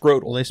 it's Well,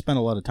 scrotal. they spend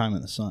a lot of time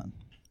in the sun.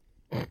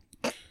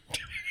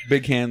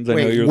 Big hands. I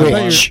Wait, know you're wait. the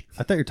one.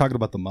 I thought you were talking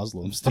about the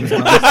Muslims, to be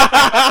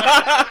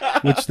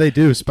honest. Which they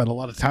do spend a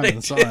lot of time in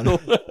the sun.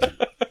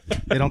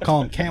 They don't call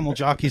them camel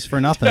jockeys for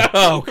nothing.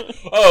 Oh,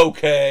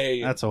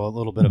 okay. That's a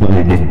little bit of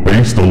a,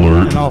 Based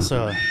alert. and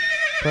also,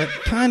 but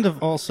kind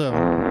of also.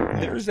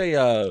 There's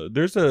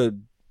a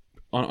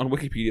on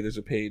Wikipedia. There's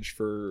a page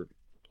for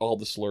all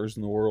the slurs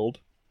in the world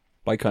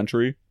by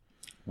country.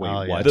 Wait,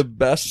 Oh, yeah. what? The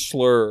best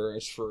slur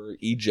is for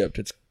Egypt.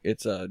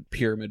 It's a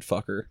pyramid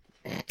fucker.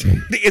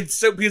 It's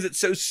so because it's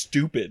so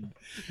stupid.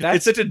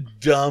 It's such a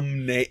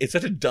dumb name. It's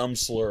such a dumb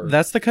slur.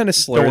 That's the kind of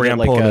slur Don't worry, that I'm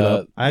like pulling it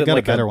up. I that, got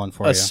like a better one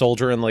for a you.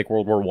 soldier in like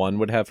World War I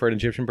would have for an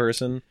Egyptian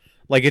person.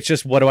 Like it's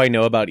just what do I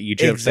know about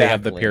Egypt? They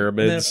have the And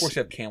pyramids. then of course you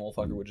have camel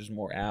fucker, which is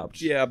more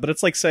apt. Yeah, but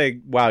it's like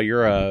saying, "Wow,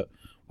 you're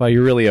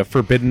really a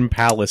forbidden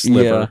palace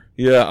liver.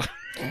 Yeah.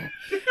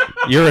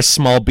 You're a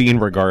small bean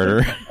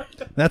regarder."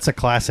 That's a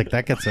classic.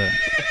 That's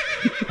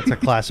a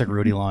classic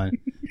Rudy line.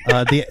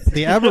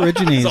 The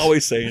Aborigines. He's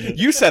always saying it.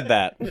 You said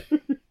that.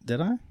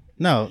 Did I?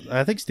 No,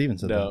 I think Steven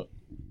said No. that.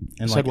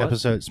 In Said like what?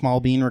 episode Small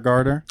Bean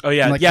Regarder. Oh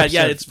yeah, In, like, yeah.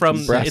 episode- It's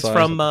from Brass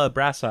Eye.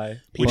 Brass Eye.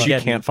 Which Pete you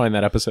Gedden. can't find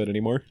that episode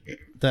anymore.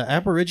 The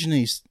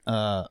Aborigines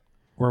were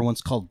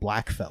once called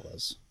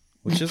blackfellas,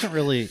 which isn't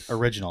really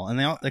original, and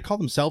they call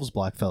themselves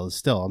blackfellas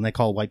still, and they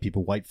call white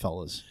people white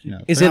fellas. You know,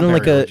 Is they're it in not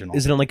like very a original.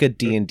 is it in like a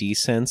D&D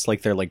sense?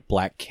 Like they're like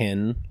black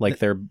kin, like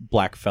they're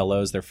black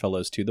fellows, they're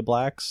fellows to the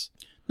blacks.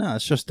 No,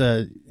 it's just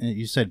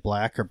you said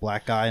black or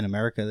black guy in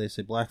America, they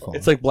say blackfella.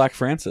 It's like Black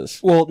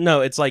Francis. Well,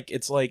 no, it's like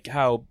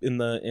how in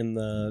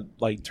the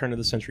like turn of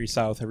the century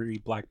South, every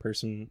black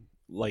person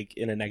like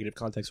in a negative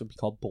context would be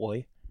called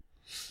boy.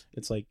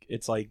 It's like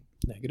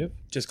Negative.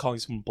 just calling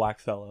someone black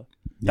fella.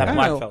 That I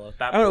black don't know. fella.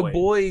 That I don't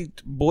boy. know.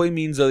 Boy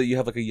means that you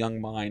have like a young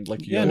mind.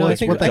 Like Yeah, you're no, I like,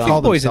 think what they I call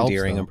think boy's themselves,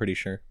 endearing. though. I'm pretty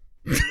sure.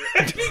 boy's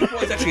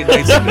actually a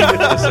nice thing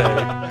to say.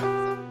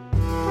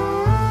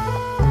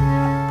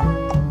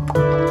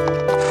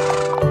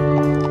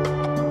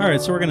 All right,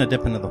 so we're gonna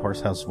dip into the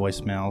horse house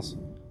voicemails.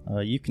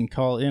 You can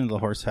call into the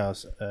horse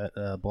house at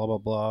blah blah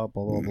blah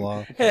blah blah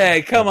blah.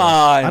 Hey, come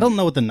on. I don't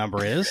know what the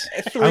number is.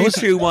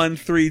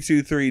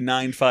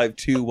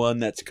 321-323-9521.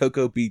 That's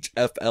Cocoa Beach,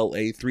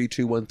 FLA.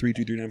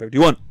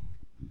 321-323-9521.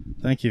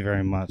 Thank you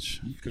very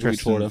much, Good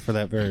Tristan, read, for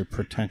that very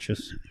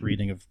pretentious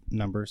reading of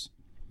numbers.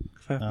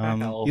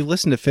 You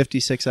listen to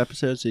 56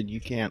 episodes and you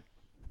can't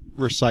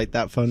recite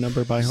that phone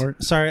number by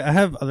heart. Sorry, I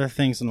have other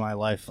things in my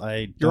life.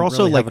 You're don't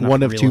also really like have enough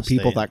one of real two estate.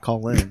 people that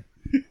call in.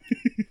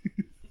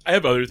 I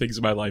have other things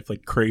in my life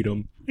like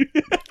kratom.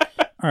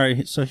 All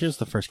right, so here's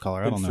the first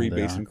caller. I don't know who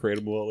they Freebase are.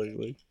 incredible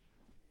lately.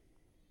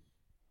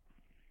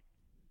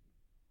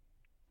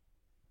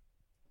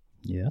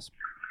 Yes,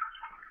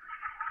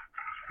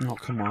 Oh,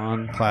 come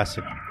on.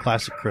 classic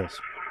Chris.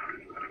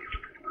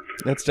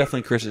 That's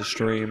definitely Chris's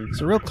stream.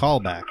 It's a real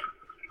callback.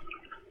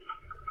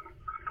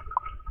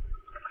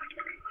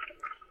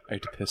 I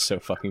have to piss so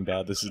fucking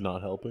bad. This is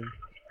not helping.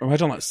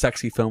 Imagine all that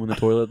sexy foam in the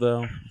toilet,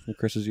 though, from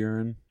Chris's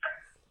urine.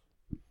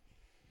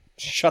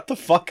 Shut the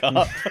fuck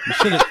up. You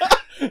should have.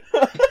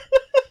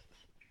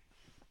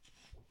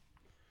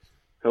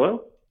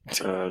 Hello,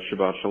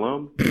 Shabbat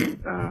Shalom.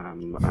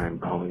 I'm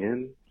calling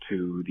in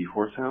to the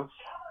Horse House.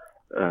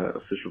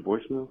 Official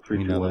voicemail,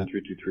 We know that.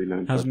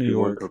 321-323-9521, How's New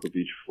York? Cocoa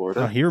Beach, Oh,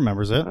 Florida. he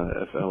remembers it.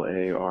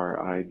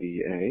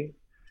 FLARIDA.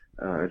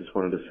 I just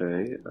wanted to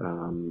say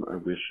I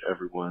wish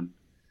everyone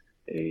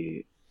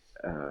a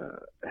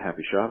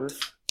happy Shabbos.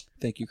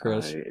 Thank you,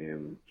 Chris. I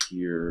am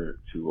here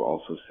to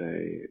also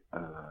say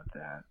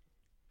that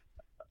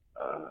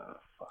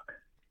fuck.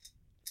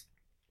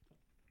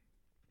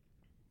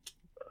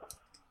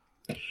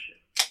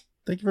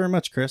 Thank you very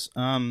much, Chris.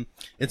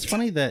 It's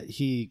funny that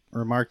he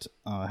remarked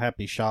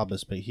Happy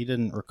Shabbos, but he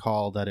didn't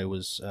recall that it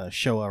was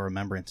Shoah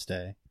Remembrance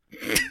Day.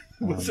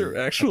 Was there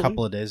actually? A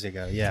couple of days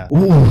ago, yeah.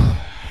 Well,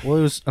 it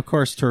was, of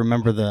course, to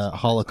remember the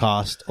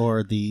Holocaust,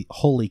 or the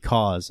Holy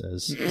Cause,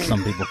 as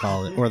some people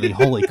call it, or the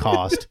Holy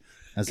Cost,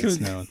 as it's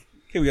known.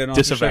 Okay, we got an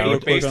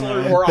Disavowed. Based on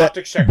that. Or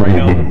optic check right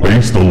now.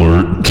 Based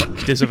alert.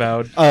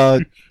 Disavowed.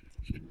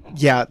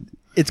 Yeah,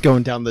 it's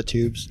going down the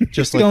tubes,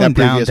 just like Going that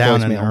previous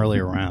down an voicemail.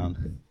 earlier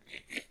round.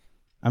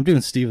 I'm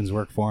doing Steven's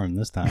work for him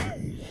this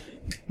time.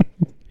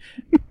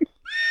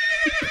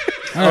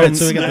 All right,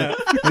 so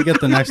we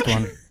got the next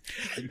one.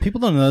 People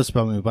don't know this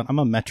about me, but I'm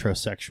a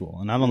metrosexual,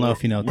 and I don't know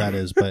if you know what that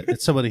is, but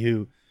it's somebody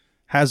who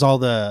has all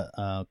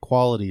the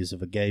qualities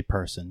of a gay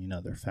person. You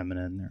know, they're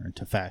feminine, they're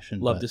into fashion.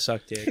 Love but... to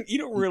suck dick. You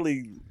don't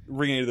really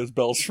ring any of those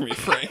bells for me,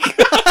 Frank.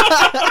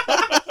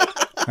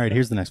 All right,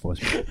 here's the next voice.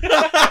 Okay,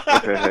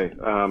 hey.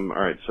 All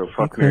right, so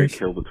fuck, Mary,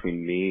 kill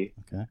between me,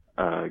 Okay.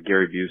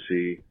 Gary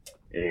Busey,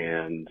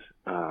 and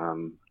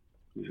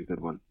who's a good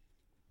one?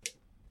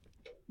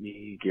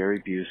 Me, Gary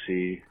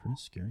Busey,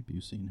 Chris, Gary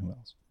Busey, and who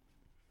else?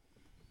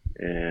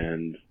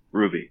 and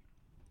Ruby.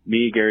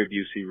 Me, Gary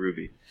Busey,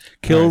 Ruby.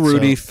 Kill All right,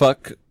 Rudy, so-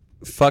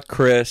 fuck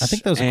Chris, I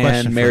think that was a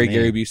question and for marry me.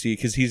 Gary Busey,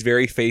 because he's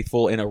very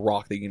faithful and a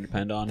rock that you can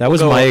depend on. That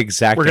was my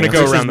exact We're gonna answer.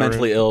 go Chris around is the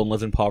mentally ill and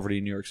lives in poverty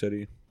in New York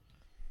City.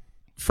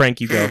 Frank,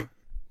 you go.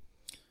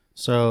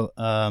 So,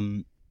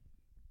 I'd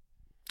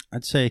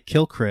say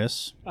kill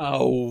Chris,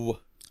 Oh.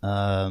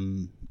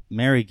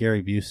 marry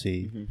Gary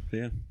Busey,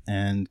 Yeah.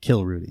 and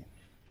kill Rudy,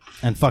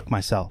 and fuck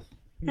myself.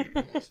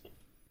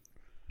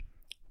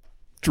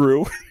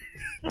 Drew.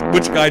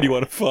 Which guy do you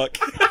want to fuck?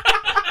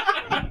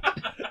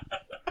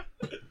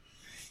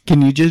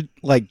 Can you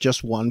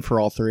just one for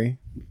all three?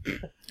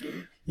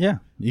 Yeah,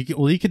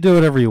 you could do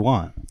whatever you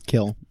want.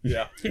 Kill.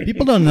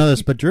 People don't know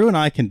this, but Drew and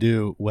I can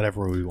do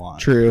whatever we want.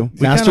 True.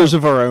 We Masters kinda-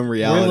 of our own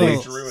reality.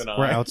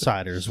 We're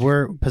outsiders.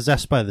 We're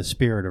possessed by the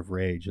spirit of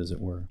rage, as it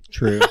were.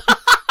 True.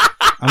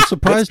 I'm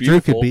surprised That's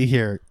Drew could beautiful. be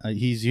here.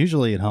 He's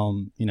usually at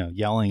home,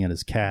 yelling at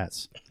his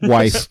cats,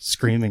 Wife.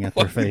 screaming at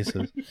their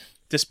faces.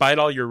 Despite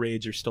all your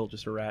rage, you're still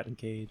just a rat in a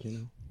cage, you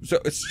know? So,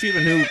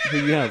 Steven, who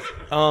you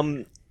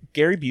have?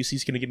 Gary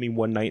Busey's gonna give me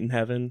one night in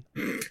heaven.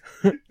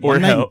 or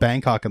One night hell. in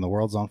Bangkok and the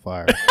world's on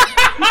fire.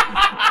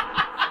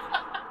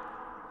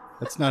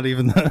 That's not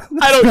even the. That's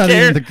I don't not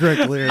care. Even the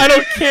correct lyric. I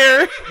don't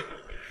care.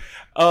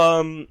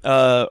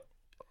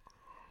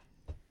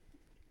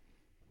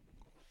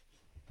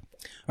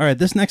 All right,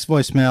 this next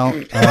voicemail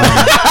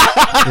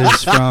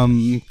is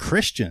from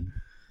Christian.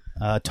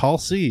 Tall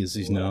C, as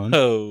he's known.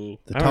 Oh.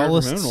 The I haven't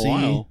tallest heard from him C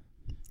in a while.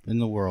 in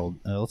the world.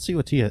 Let's see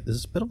what he has. This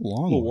is a bit of a A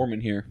long little one. warm in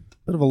here.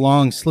 Bit of a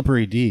long,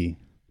 slippery D.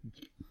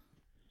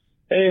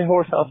 Hey,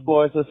 Horse House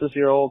Boys, this is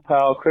your old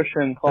pal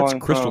Christian calling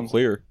That's crystal from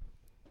clear.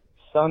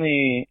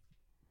 sunny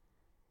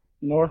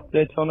North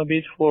Daytona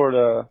Beach,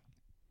 Florida.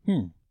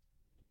 I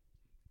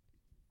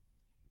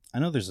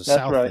know there's a That's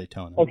South right.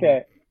 Daytona.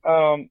 Okay,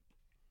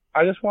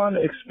 I just wanted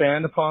to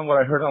expand upon what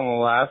I heard on the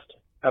last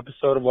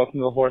episode of Welcome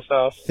to the Horse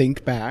House,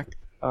 Think back.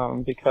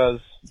 because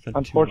It's been 2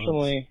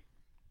 unfortunately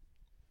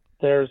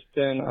there's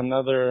been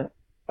another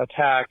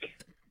attack,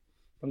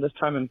 and this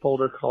time in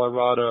Boulder,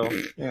 Colorado,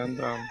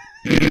 and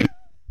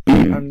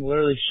I'm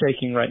literally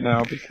shaking right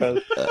now because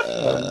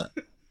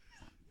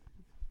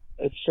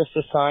it's just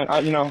a sign.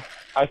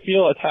 I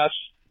feel attached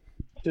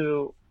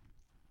to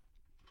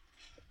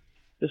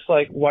this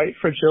white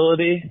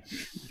fragility.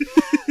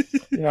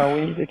 We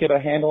need to get a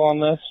handle on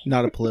this.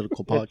 Not a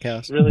political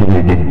podcast. Really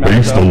messed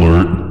Based up.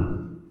 alert.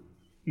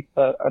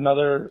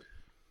 Another,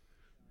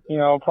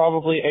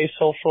 probably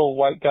asocial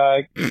white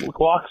guy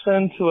walks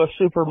into a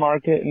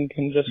supermarket and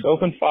can just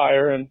open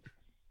fire, and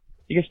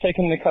he gets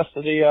taken into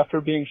custody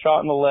after being shot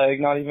in the leg,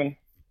 not even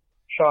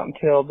shot and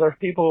killed. There are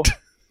people,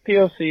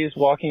 POCs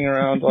walking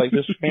around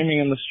just screaming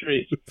in the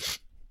street,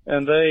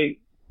 and they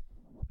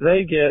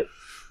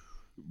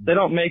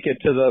don't make it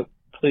to the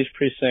police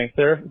precinct.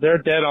 They're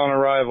dead on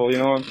arrival. You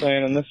know what I'm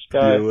saying? And this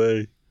guy.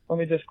 Let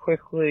me just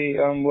quickly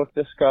look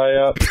this guy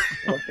up.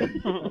 I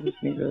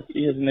just need to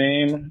see his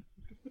name.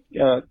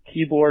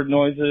 Keyboard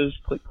noises.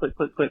 Click, click,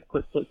 click, click,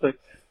 click, click, click.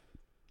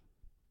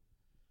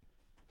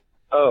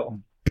 Oh.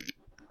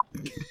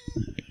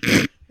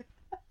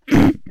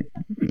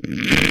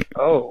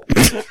 Oh.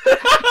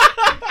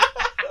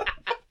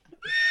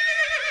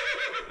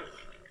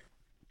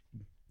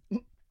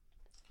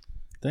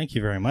 Thank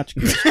you very much,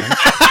 Christian.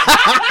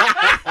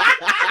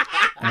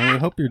 And we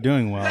hope you're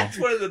doing well. It's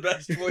one of the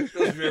best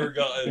voicemails we've ever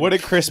gotten. What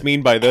did Chris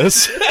mean by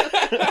this?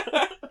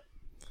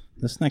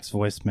 This next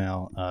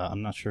voicemail,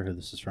 I'm not sure who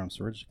this is from,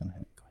 so we're just going to go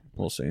ahead.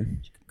 We'll see. Go ahead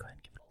and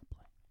give it a little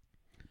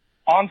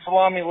play. On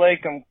Salami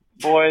Lake,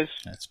 boys.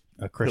 That's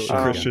a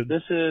Christian.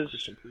 This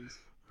is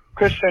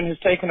Christian has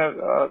taken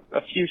a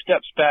few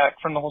steps back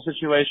from the whole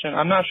situation.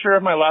 I'm not sure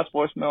if my last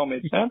voicemail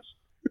made sense.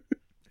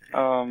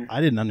 I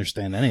didn't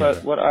understand any of But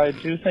it. what I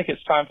do think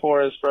it's time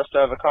for is for us to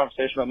have a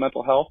conversation about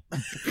mental health.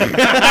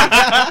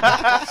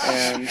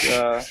 And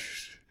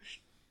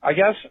I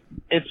guess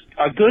it's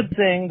a good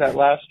thing that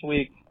last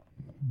week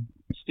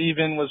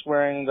Steven was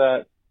wearing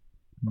that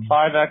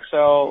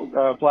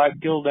 5XL Black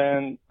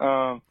Gildan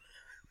ouchie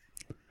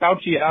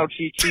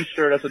ouchie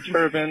t-shirt as a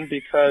turban,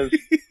 because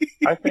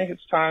I think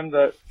it's time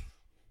that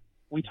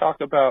we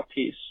talk about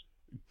peace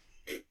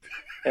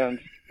and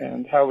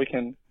how we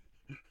can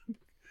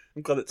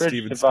I'm glad that bridge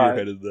Steven divide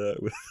spearheaded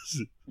that.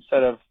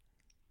 instead of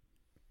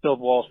build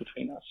walls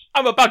between us.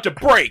 I'm about to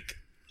break.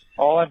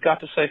 All I've got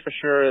to say for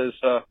sure is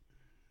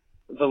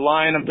the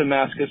Lion of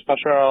Damascus,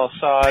 Bashar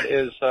al-Assad,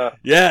 is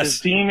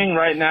Yes. beaming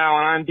right now,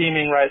 and I'm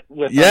beaming right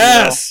with him.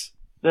 Yes.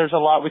 There's a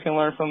lot we can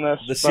learn from this.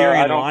 The but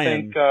Syrian I don't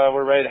lion. think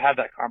we're ready to have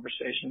that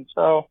conversation.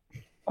 So,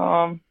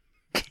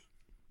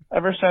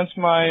 ever since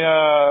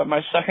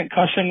my second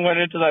cousin went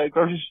into that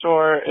grocery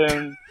store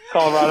in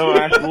Colorado and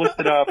I actually looked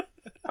it up,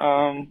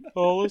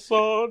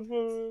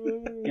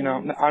 you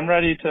know, I'm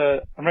ready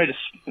to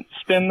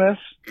spin this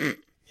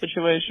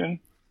situation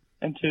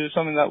into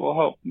something that will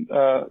help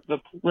the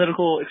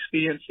political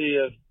expediency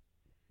of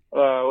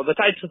the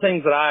types of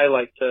things that I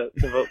like to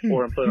vote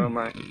for and put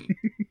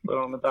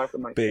on the back of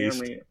my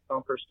family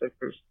bumper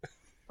stickers.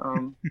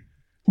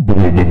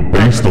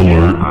 Based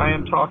alert. I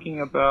am talking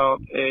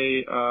about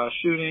a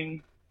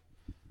shooting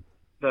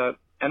that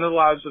ended the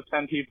lives of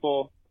 10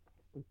 people.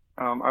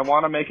 I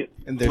want to make it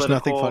And there's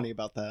political. nothing funny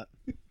about that.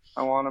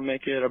 I want to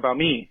make it about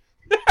me.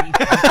 Anyways,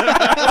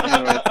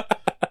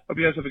 hope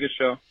you guys have a good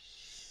show.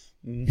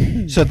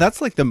 So that's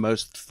like the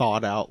most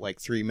thought out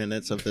 3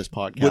 minutes of this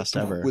podcast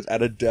ever.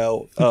 Without a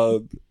doubt.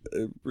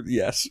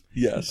 Yes.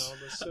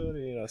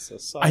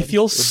 I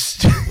feel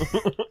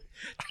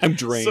I'm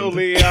drained.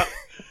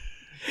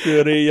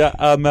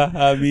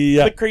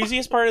 The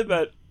craziest part of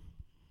that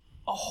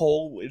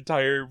whole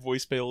entire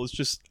voicemail is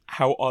just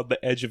how on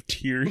the edge of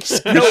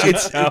tears No, it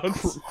it's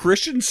sounds.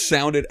 Christian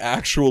sounded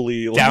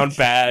actually Down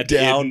bad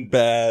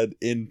bad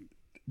in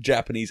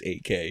Japanese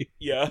 8K.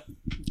 Yeah.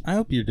 I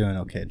hope you're doing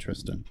okay,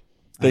 Tristan.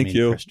 Thank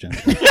you. Christian.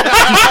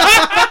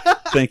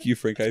 Thank you,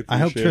 Frank. I appreciate I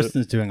hope it.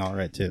 Tristan's doing all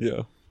right too.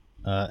 Yeah.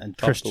 And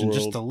Top of the Christian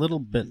just world. a little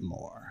bit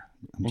more.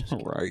 I'm just All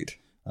right.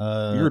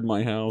 kidding. You're in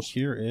my house.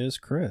 Here is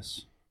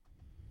Chris.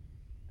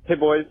 Hey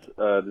boys,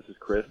 this is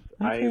Chris.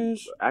 Hi,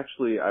 Chris.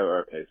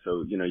 Okay,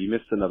 so you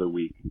missed another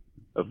week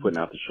of putting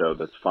out the show.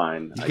 That's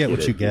fine. You I get what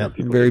it. you get.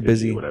 People I'm very get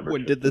busy. Whatever.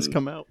 When did this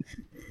come out?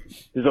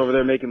 He's over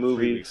there making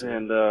movies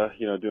and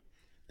doing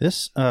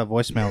This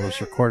voicemail was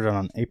recorded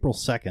on April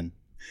 2nd.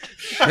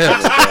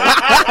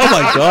 Oh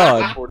my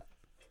god.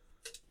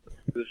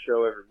 this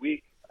show every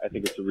week. I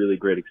think it's a really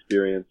great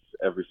experience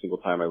every single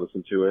time I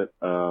listen to it.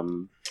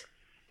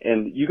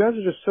 And you guys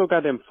are just so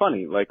goddamn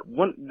funny. Thank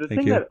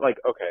you.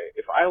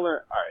 If I learn,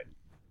 all right,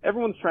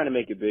 everyone's trying to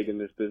make it big in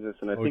this business,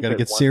 and I We think gotta that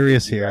get one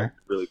serious thing you here.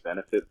 guys really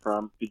benefit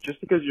from, just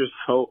because you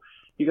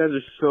guys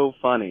are so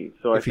funny.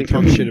 So If I you think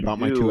talk what shit you about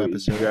my do 2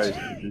 is you episodes.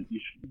 guys,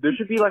 there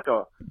should be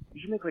you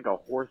should make a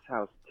horse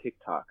house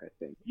TikTok. I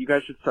think you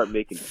guys should start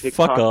making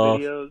TikTok Fuck off.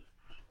 videos.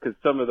 Because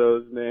some of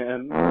those,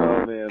 man,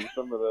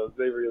 some of those,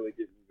 they really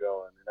get me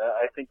going. And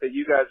I think that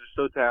you guys are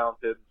so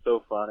talented and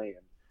so funny.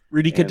 And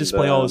Rudy could And,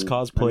 display all his I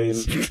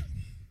cosplays. mean, I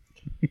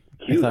cute,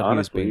 thought he was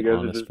honestly. being You guys are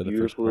honest just for the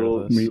first beautiful part of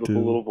little, this. beautiful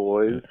little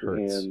boys. It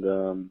hurts.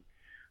 And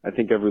I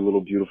think every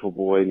little beautiful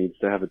boy needs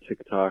to have a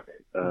TikTok.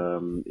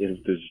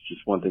 If there's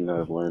just one thing that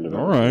I've learned about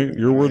All right, it,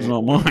 your words,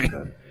 not mine.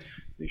 that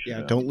they should,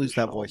 Yeah, don't lose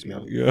that all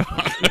voicemail. be Yeah.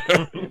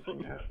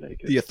 half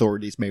naked. The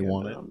authorities may And,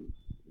 want it.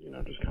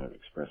 just kind of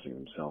expressing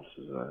themselves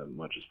as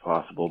much as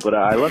possible. But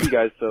I love you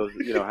guys, so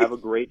have a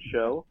great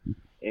show,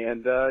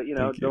 and Thank you.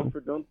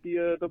 don't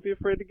be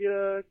afraid to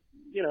get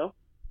you know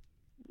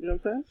what I'm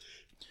saying?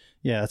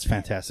 Yeah, that's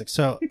fantastic.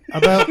 So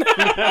about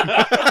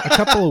a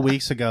couple of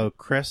weeks ago,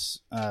 Chris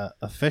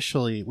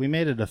we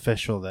made it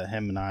official that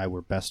him and I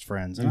were best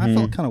friends, and I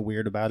felt kind of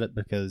weird about it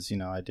because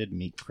I did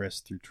meet Chris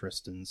through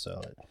Tristan,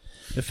 so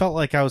it felt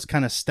like I was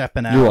kind of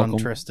stepping You're out on welcome.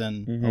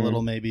 Tristan a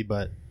little maybe,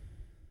 but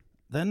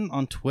then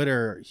on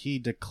Twitter he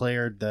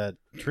declared that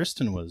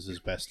Tristan was his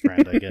best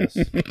friend, I guess.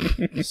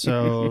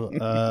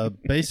 So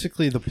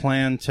basically the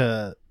plan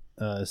to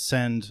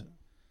send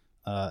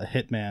a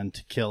hitman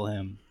to kill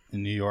him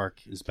in New York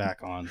is back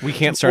on. We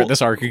can't start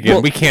this arc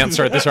again. We can't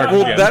start this arc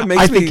again. That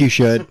makes I me, think you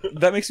should.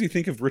 That makes me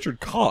think of Richard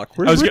Koch. I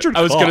Where's was Richard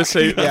I was Koch? gonna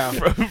say Yeah.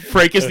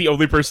 Frank is the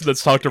only person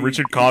that's talked to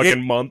Richard Koch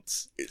in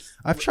months.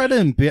 I've tried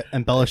to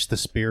embellish the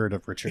spirit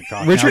of Richard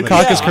Koch. Richard now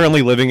Koch that- is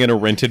currently living in a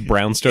rented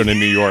brownstone in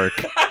New York.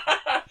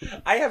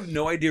 I have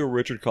no idea where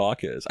Richard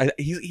Koch is.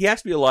 He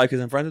has to be alive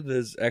because I'm friends with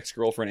his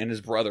ex-girlfriend and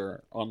his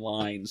brother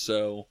online,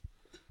 so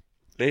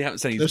they haven't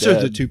said he's Those are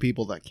dead. the 2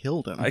 people that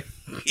killed him.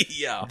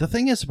 Yeah. The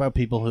thing is about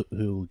people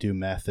who do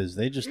meth is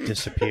they just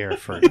disappear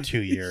for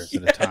 2 years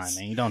at a time,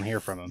 and you don't hear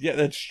from them. Yeah,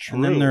 that's true.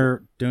 And then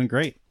they're doing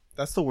great.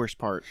 That's the worst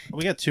part.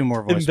 We got 2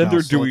 more voicemails. And then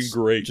they're so doing let's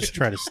great. Just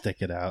try to stick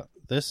it out.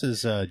 this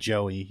is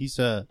Joey. He's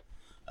a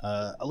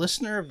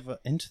listener of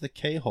Into the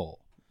K-Hole.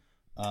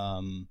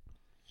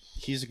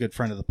 He's a good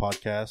friend of the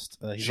podcast.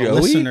 He's Joey? a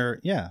listener.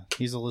 Yeah,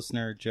 he's a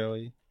listener.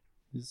 Joey.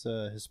 He's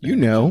a Hispanic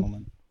You know.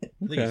 gentleman.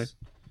 Okay. He's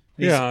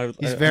Yeah,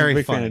 he's I'm very a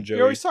big fan funny. of Joey.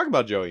 You always talk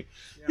about Joey.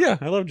 Yeah,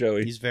 I love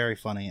Joey. He's very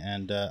funny,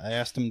 and I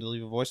asked him to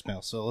leave a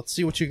voicemail. So let's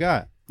see what you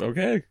got.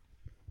 Okay.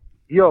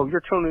 Yo,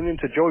 you're tuning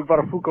into Joey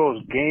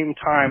Buttafuoco's Game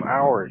Time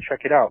Hour.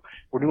 Check it out.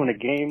 We're doing a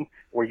game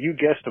where you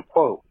guess the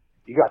quote.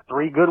 You got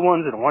 3 good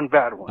ones and 1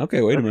 bad one.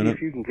 Okay, wait a Let's minute. See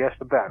if you can guess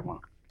the bad one.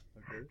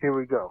 Here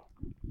we go.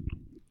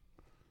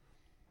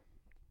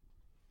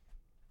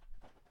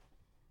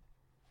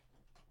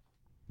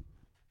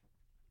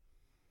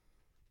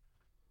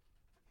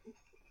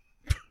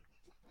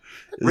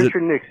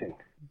 Richard Nixon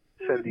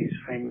said these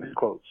famous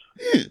quotes.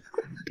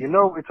 You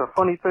know, it's a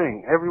funny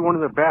thing. Every one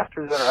of the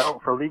bastards that are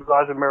out for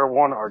legalizing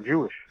marijuana are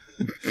Jewish.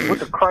 What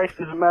the Christ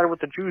is the matter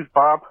with the Jews,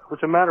 Bob?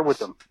 What's the matter with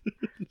them?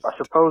 I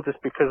suppose it's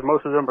because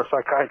most of them are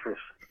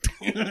psychiatrists.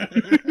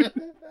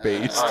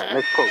 Based. All right,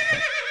 next quote.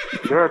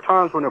 There are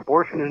times when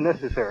abortion is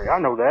necessary. I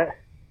know that.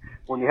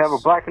 When you have a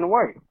black and a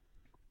white.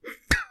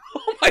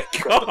 Oh my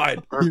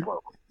god. First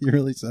quote. You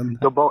really said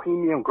that? The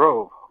Bohemian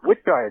Grove, which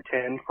I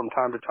attend from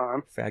time to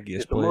time, Faggiest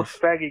is the place.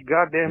 most faggy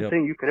goddamn Yep.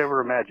 thing you could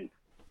ever imagine.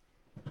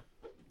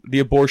 The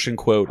abortion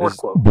quote Fourth is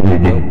quote.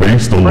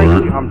 Based Frankly,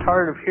 alert. I'm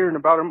tired of hearing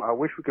about him. I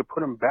wish we could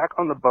put him back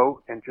on the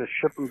boat and just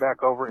ship him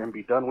back over and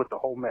be done with the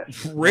whole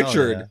mess.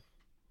 Richard. Oh, yeah.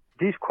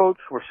 These quotes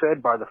were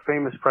said by the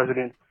famous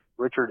president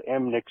Richard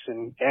M.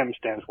 Nixon. M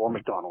stands for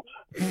McDonald's.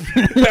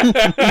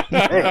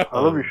 Hey, I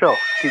love your show.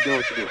 Keep doing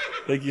what you do.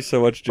 Thank you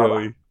so much,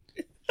 Joey.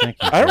 Thank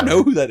you. I don't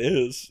know who that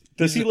is.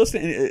 Does he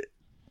listen?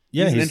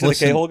 Yeah, He's an Into the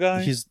listened- K-Hole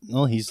guy? He's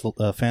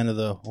a fan of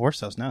the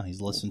Horse House now.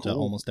 He's listened to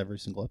almost every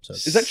single episode.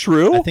 Is that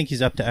true? I think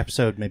he's up to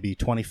episode maybe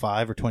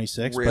 25 or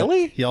 26. but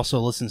Really? he also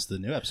listens to the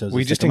new episodes.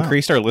 We as they just come out.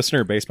 increased our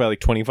listener base by like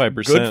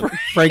 25%. Good for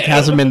Frank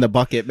has him in the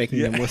bucket, making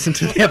him listen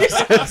to the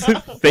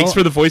episodes. Thanks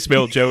for the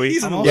voicemail, Joey.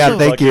 He's in the Yeah, little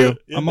thank bucket. you.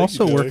 Yeah, I'm thank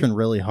also you, Joey. working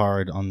really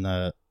hard on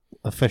the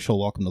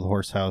official Welcome to the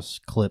Horse House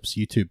clips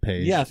YouTube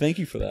page. Yeah, thank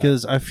you for that.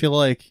 Because I feel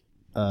like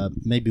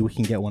maybe we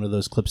can get one of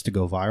those clips to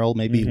go viral.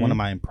 Maybe one of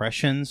my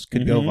impressions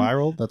could go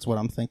viral. That's what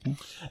I'm thinking.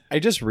 I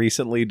just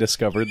recently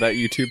discovered that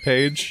YouTube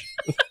page.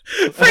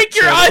 Frank,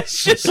 your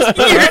eyes just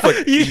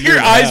your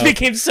eyes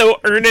became so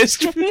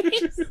earnest.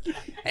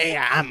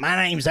 Hey, my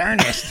name's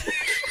Ernest.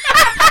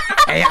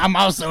 Hey, I'm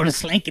also the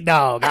Slinky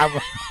Dog.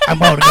 I'm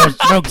going to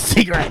go smoke a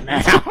cigarette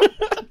now.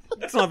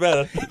 That's not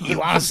bad. You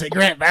want a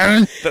cigarette,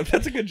 Baron?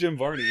 That's a good Jim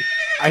Varney.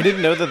 I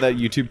didn't know that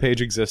YouTube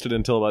page existed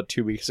until about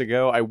 2 weeks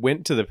ago. I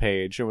went to the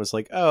page and was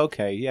like, oh,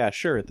 okay, yeah,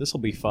 sure, this will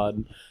be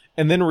fun.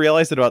 And then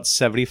realized that about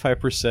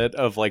 75%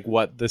 of like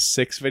what the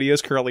 6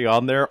 videos currently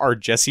on there are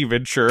Jesse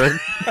Ventura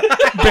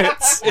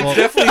bits. It's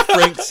definitely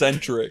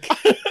Frank-centric.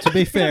 To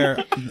be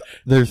fair,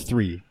 there are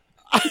 3.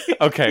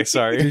 Okay,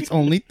 sorry. There's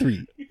only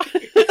 3.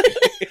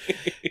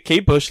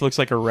 Kate Bush looks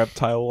like a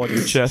reptile on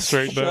your chest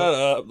right Shut now.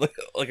 up.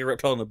 Like a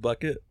reptile in a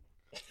bucket.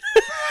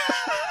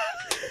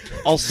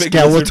 All Big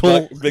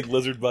skeletal. big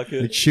lizard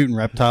bucket. Like shooting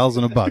reptiles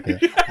in a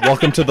bucket.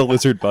 Welcome to the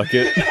lizard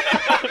bucket.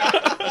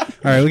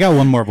 All right, we got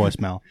one more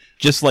voicemail.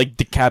 Just like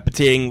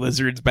decapitating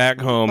lizards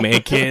back home, eh,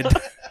 kid?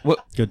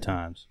 Good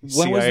times.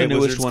 When was CIA the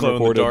newest lizards one glow in the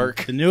recorded?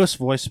 dark. The newest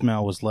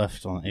voicemail was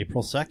left on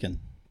April 2nd.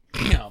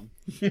 All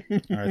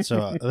right,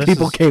 so this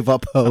People is, gave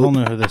up I don't hope.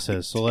 know who this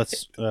is, so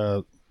let's.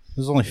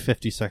 This is only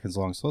 50 seconds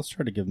long, so let's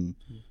try to give him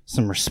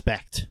some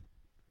respect.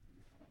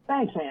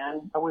 Thanks,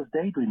 Ann. I was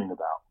daydreaming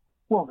about.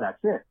 Well, that's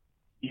it.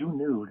 You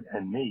nude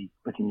and me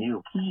looking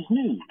you. He's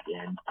nude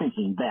and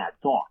thinking bad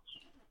thoughts.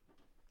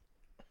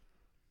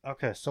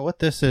 Okay, so what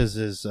this is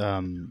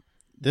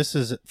this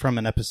is from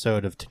an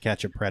episode of To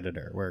Catch a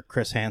Predator, where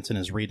Chris Hansen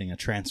is reading a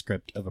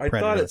transcript of a I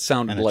predator. thought it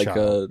sounded and a like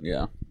child.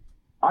 yeah.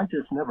 I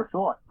just never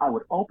thought I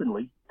would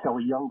openly tell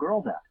a young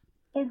girl that.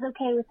 It's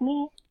okay with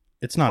me.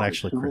 It's not But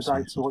actually as soon Chris as I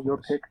Hansen's saw your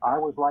voice. pic, I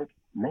was like,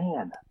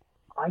 man,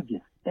 I'd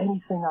give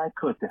anything I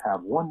could to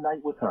have one night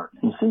with her.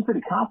 You seem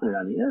pretty confident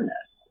on the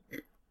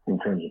internet in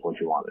terms of what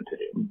you wanted to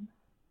do.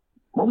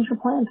 What was your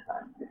plan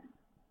tonight?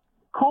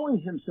 Calling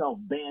himself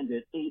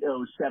Bandit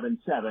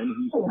 8077,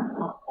 he's...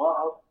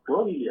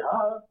 Woody,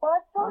 What's why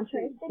up? don't you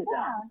Sit sit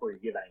down. down before you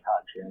give any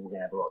hugs here and we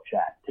can have a little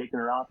chat. Taking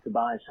her out to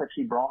buy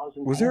sexy bras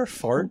and Was there a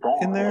fart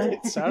in there?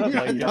 It sounded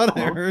like I it. thought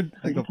I heard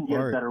like you a can get a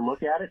fart. better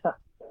look at it. How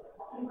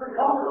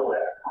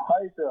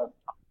you doing?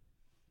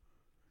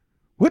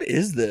 What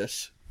is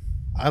this?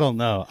 I don't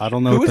know. I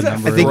don't know Who what is the that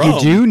number I think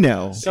is. you do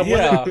know.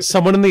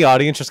 Someone in the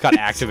audience just got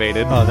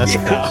activated. Oh, that's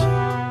Yeah.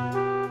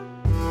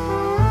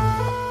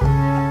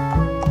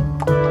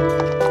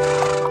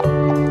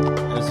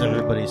 It's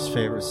everybody's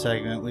favorite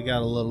segment. We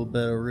got a little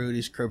bit of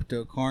Rudy's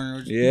Crypto Corner.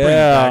 Would you bring it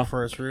Yeah. back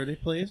for us, Rudy,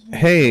 please?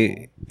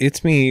 Hey,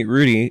 it's me,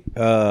 Rudy.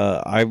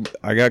 I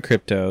got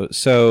crypto.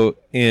 So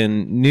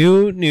in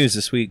new news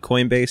this week,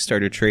 Coinbase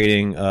started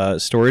trading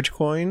Storage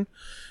Coin,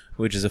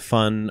 which is a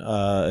fun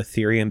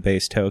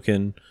Ethereum-based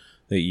token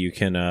that you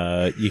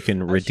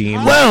can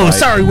redeem. Whoa,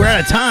 sorry, we're out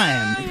of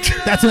time.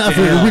 That's enough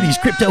for Woody's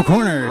Crypto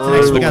Corner.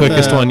 Today's the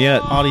quickest one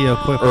yet. Audio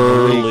quip.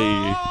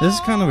 Early. This is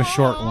kind of a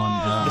short one.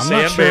 I'm not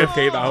Sandman sure.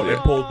 came out and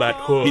pulled that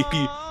hook.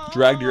 He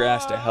dragged your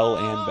ass to hell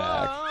and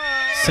back.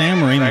 Sam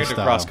Raimi Dragged style.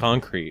 across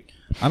concrete.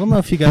 I don't know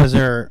if you guys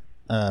are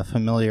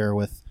familiar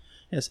with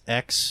his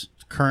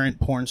ex-current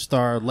porn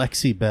star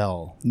Lexi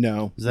Bell.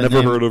 No. Does that Never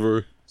name heard of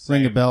her.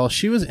 ring a bell?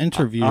 She was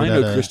interviewed. I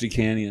at know Christy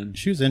Canyon.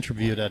 She was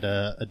interviewed at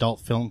a adult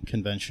film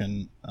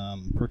convention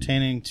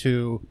pertaining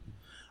to.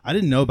 I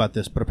didn't know about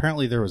this, but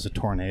apparently there was a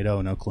tornado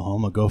in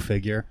Oklahoma. Go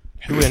figure.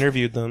 Who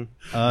interviewed them?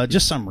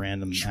 Just some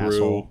random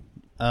asshole.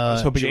 I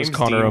was hoping James it was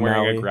Connor Dean wearing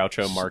O'Malley. a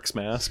Groucho Marx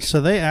mask.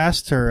 So they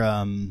asked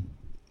her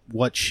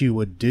what she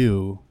would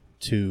do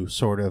to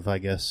sort of, I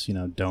guess,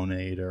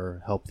 donate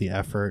or help the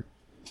effort.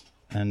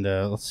 And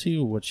let's see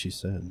what she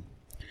said.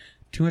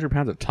 200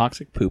 pounds of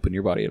toxic poop in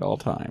your body at all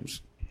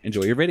times.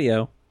 Enjoy your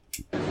video.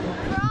 For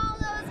all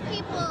those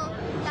people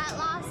that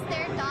lost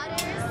their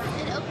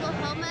daughters in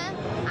Oklahoma,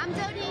 I'm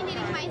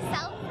donating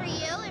myself for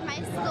you in my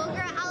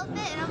schoolgirl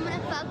outfit, and I'm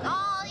gonna fuck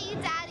all you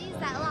daddies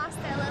that lost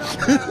their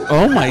little girls.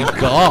 Oh my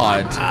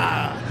god.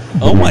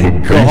 Oh my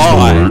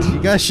god.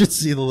 You guys should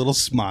see the little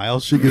smile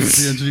she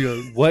gives me, and she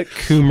goes, What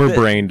Coomer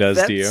brain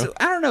does to you?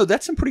 I don't know.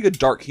 That's some pretty good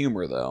dark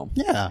humor, though.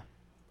 yeah.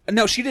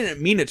 No, she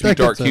didn't mean it to be Check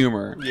dark it out.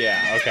 humor.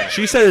 Yeah, okay.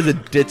 She said it's a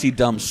ditzy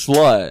dumb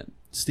slut.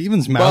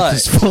 Steven's mouth But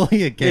is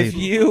fully agape.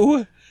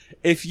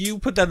 If you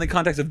put that in the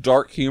context of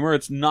dark humor,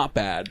 it's not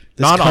bad.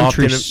 This Not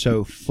country's often.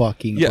 so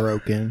fucking Yeah.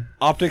 broken.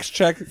 Optics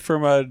check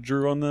from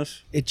Drew on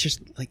this. It just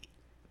like,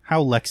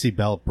 How Lexi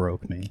Bell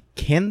broke me.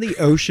 can the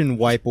ocean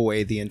wipe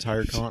away the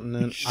entire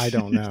continent? I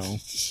don't know.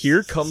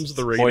 Here comes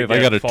the rain. Boy, have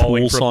I got a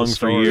falling Tool from the song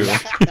for you.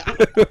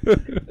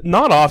 stars.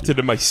 Not often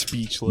am I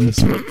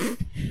speechless, but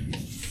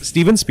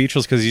Steven's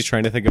speechless because he's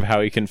trying to think of how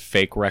he can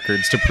fake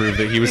records to prove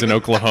that he was in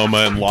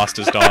Oklahoma and lost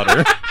his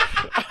daughter.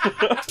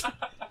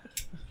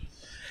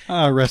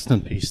 Rest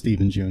in peace,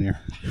 Steven Jr.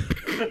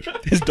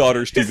 His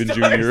daughter, Stephen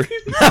Jr.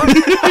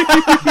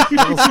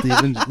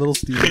 Little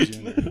Steven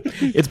Jr.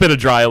 it's been a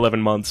dry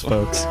 11 months,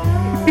 folks.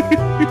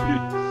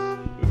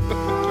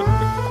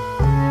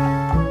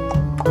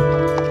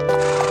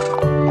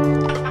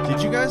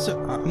 Did you guys?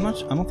 I'm not.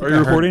 I don't think. Are you I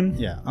heard- recording?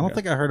 Yeah, I don't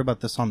think I heard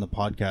about this on the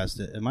podcast.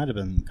 It might have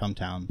been Come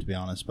Town, to be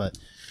honest. But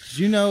did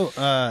you know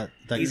that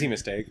Easy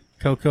mistake.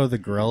 Coco the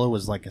gorilla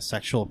was like a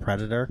sexual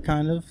predator,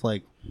 kind of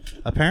like?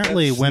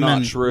 Apparently, That's women.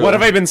 not true. What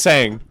have I been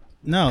saying?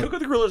 No, Coco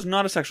the gorilla is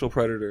not a sexual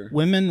predator.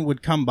 women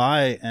would come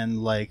by and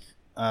like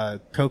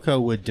Coco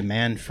would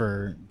demand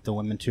for the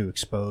women to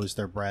expose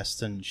their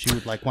breasts, and she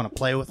would like want to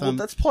play with Well, them.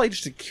 that's probably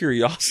just a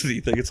curiosity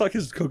thing. It's like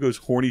his Coco's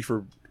horny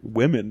for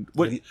women.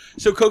 What?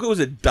 So Coco was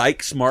a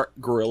dyke smart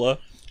gorilla.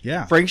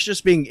 Yeah. Frank's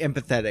just being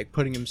empathetic,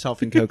 putting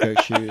himself in Coco's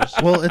shoes.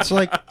 Well, it's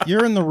like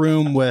you're in the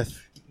room with,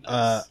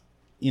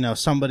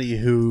 somebody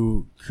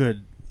who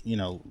could,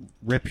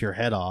 rip your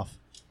head off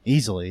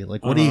easily.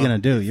 Like, what are you gonna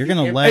do? You're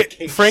gonna let.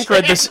 Hey, Frank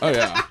read this. Oh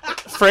yeah.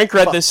 Frank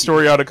read this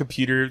story on a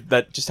computer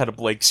that just had a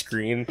blank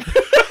screen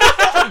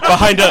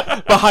behind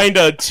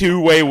a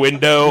two-way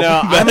window.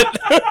 No,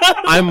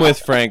 I'm with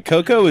Frank.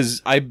 Coco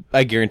is. I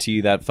guarantee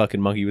you that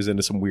fucking monkey was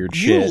into some weird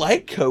shit. You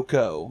like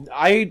Coco?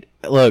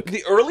 Look.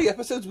 The early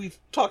episodes we've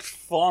talked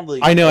fondly.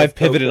 I know of I've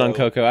pivoted on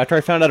Coco. After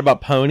I found out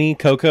about Pony,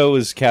 Coco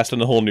was cast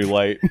in a whole new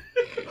light.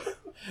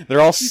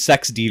 They're all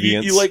sex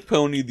deviants. You like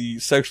Pony, the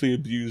sexually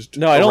abused?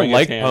 No, I don't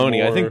like orangutan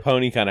Pony. I more. think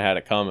Pony kind of had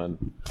it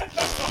coming.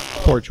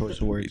 Poor choice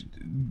of words.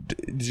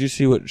 Did you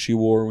see what she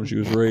wore when she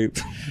was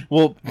raped?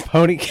 Well,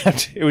 Pony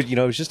kept it was it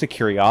was just a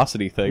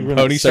curiosity thing. Even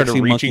Pony a started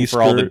sexy reaching monkey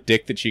for all the skirt.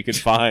 dick that she could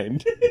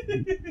find.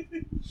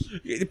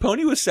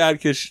 Pony was sad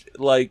because,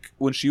 like,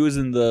 when she was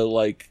in the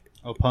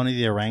Oh, Pony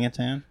the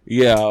orangutan?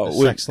 yeah, The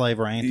when- sex slave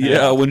orangutan?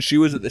 yeah, when she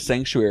was at the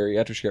sanctuary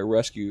after she got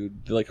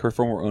rescued, like her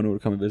former owner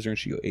would come and visit her, and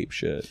she'd go ape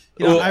shit.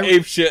 You know,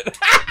 Ape shit.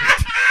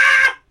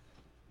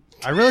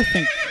 I really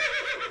think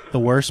the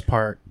worst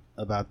part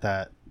about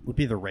that would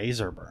be the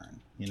razor burn,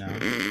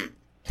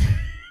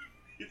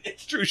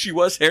 It's true. She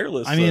was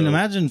hairless. I mean, so.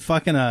 imagine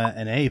fucking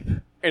an ape.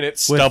 And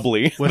it's with-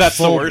 stubbly. with That's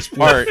full- the worst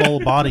part. With full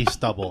body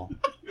stubble.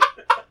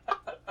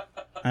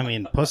 I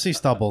mean, pussy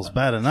stubble's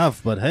bad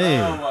enough, but hey.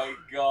 Oh my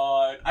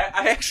god!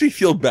 I actually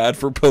feel bad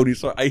for Pony,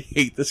 so I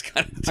hate this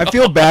kind of I talk.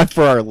 feel bad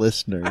for our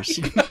listeners.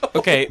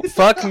 Okay,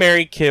 fuck,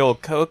 marry, kill,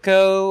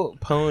 Coco,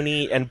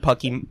 Pony, and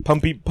Puppy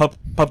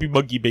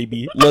Monkey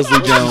Baby.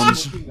 Leslie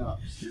Jones.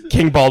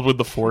 King Baldwin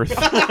the Fourth.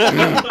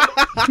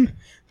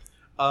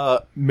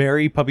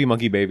 Mary Puppy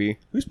Monkey Baby.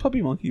 Who's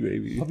Puppy Monkey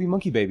Baby? Puppy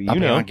Monkey Baby. Puppy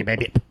You know. monkey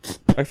baby.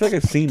 I feel like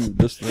I've seen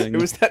this thing.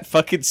 It was that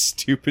fucking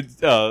stupid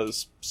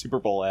Super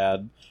Bowl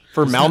ad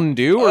for Mountain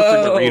Dew or for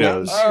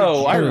Doritos.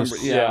 Oh, I remember.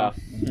 Yeah.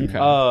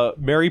 Okay.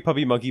 Mary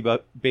Puppy Monkey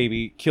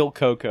Baby, kill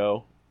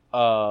Coco,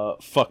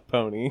 fuck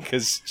Pony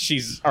because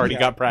she's already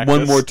got practice.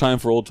 One more time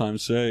for old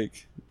time's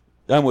sake.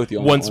 I'm with you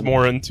on Once that one.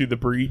 more into the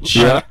breach.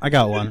 Yeah. I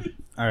got one.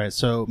 All right,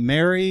 so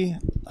marry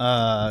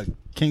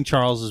King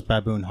Charles's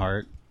baboon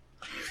heart.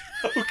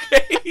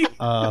 Okay.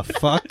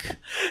 Fuck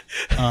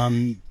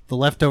the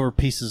leftover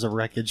pieces of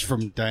wreckage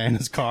from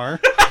Diana's car,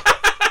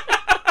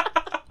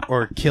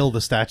 or kill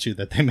the statue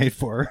that they made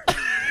for her.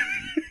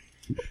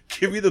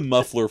 Give me the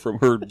muffler from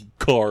her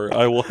car.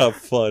 I will have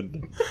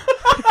fun.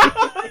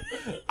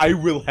 I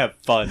will have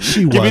fun.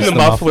 Give me the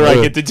muffler. I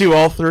get to do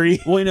all three.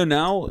 Well,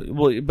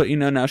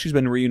 now she's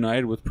been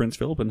reunited with Prince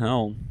Philip in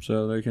hell,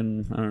 so they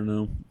can, I don't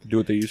know, do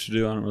what they used to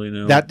do. I don't really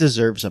know. That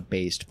deserves a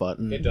based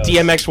button. It does.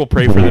 DMX will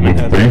pray for them in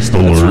heaven.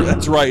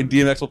 That's right.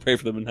 DMX will pray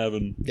for them in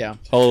heaven. Yeah.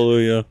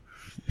 Hallelujah.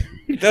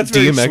 That's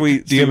very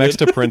sweet. DMX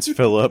Steven. to Prince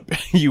Philip.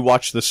 You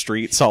watch the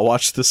streets, I'll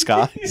watch the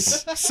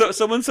skies. So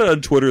someone said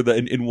on Twitter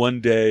that in one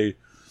day,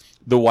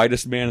 the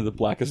whitest man and the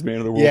blackest man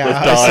in the world Yeah,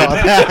 have I saw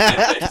died.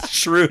 that. It's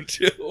true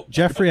too.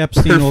 Jeffrey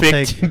Epstein will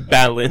Perfect take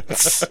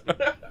balance.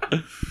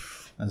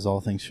 as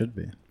all things should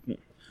be.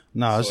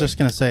 No, I was just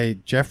gonna say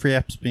Jeffrey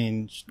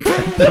Epstein.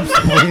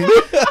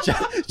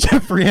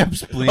 Jeffrey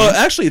Epstein. Oh,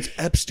 actually, it's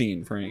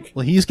Epstein, Frank.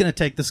 Well, he's gonna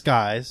take the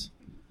skies.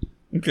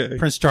 Okay.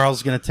 Prince Charles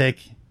is gonna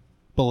take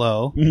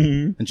below,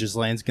 Mhm. and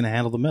Ghislaine's gonna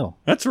handle the middle.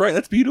 That's right.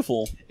 That's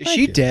beautiful. Is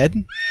she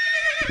dead?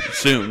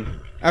 Soon.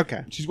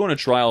 Okay. She's going to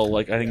trial,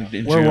 like, I think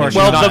in We're June. working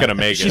She's on not it. going to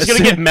make She's it.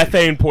 gonna get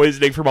methane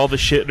poisoning from all the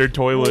shit in her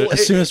toilet.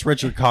 As soon as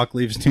Richard Koch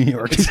leaves New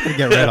York, he's gonna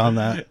get right on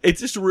that.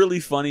 It's just really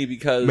funny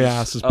because My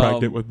ass is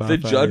pregnant with the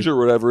methane. judge or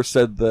whatever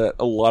said that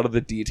a lot of the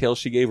details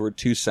she gave were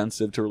too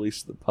sensitive to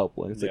release to the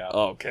public. It's Yeah. like,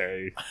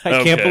 okay. I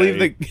can't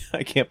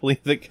Okay.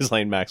 believe that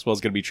Ghislaine Maxwell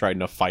is going to be tried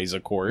in a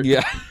FISA court.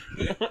 Yeah.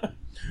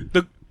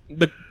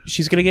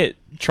 She's gonna get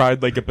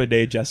tried like a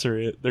B'nai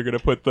Gesserit. They're gonna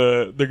put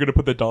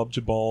the Dom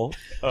Jabal.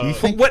 Do you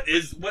think? What?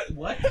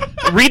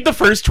 Read the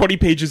first 20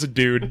 pages of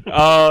Dude.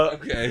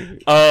 Okay.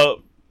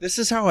 This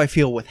is how I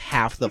feel with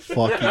half the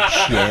fucking shit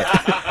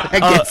that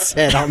gets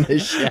said on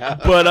this show.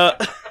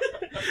 But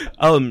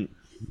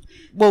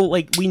well,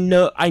 like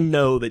I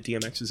know that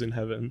DMX is in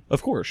heaven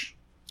Of course.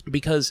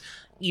 because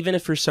even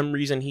if for some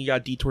reason he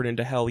got detoured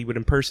into hell, he would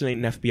impersonate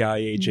an FBI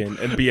agent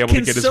and be able Can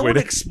to get his way someone to.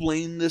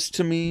 explain this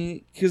to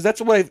me? Because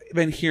that's what I've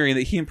been hearing,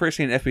 that he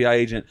impersonated an FBI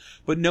agent,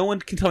 but no one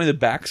can tell me the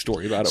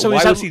backstory about it. So Why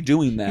he's at- was he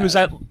doing that? He was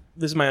at.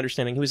 This is my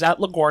understanding. He was at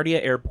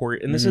LaGuardia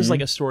Airport, and this is like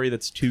a story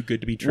that's too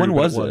good to be true. When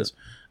but was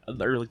it?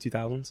 The early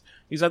 2000s.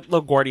 He was at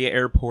LaGuardia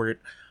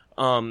Airport,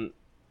 and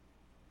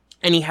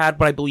he had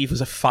what I believe was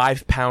a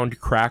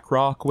 5-pound crack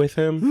rock with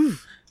him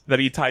that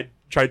he tried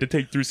to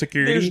take through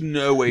security. There's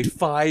no way.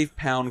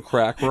 5-pound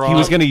crack rock. He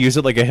was going to use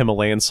it like a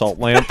Himalayan salt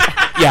lamp.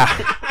 Yeah.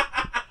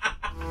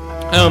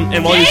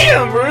 And while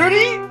Damn,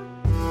 Rudy!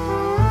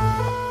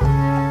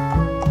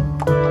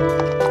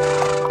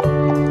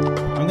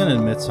 I'm gonna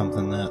admit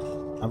something that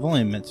I've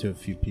only admit to a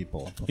few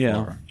people before.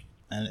 Yeah.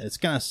 And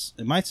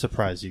it might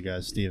surprise you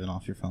guys. Steven,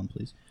 off your phone,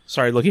 please.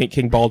 Sorry, looking at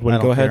King Baldwin. I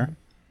don't Go ahead.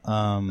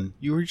 care.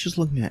 You were just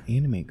looking at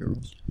anime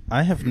girls.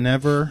 I have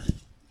never,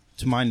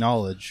 to my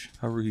knowledge,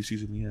 However he's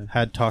using me.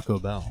 had Taco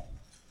Bell.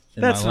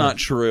 in That's my not life.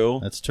 true.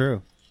 That's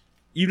true.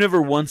 You've never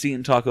once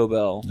eaten Taco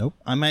Bell. Nope.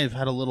 I might have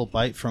had a little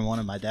bite from one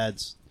of my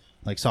dad's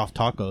like soft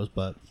tacos,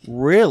 but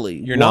Really?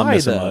 You're not Why,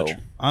 missing though?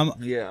 much.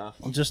 Yeah.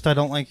 I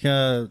don't like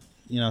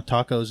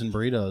tacos and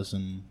burritos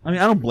and. I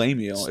mean, I don't blame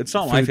you. It's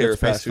not my food favorite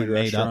that's fast food basically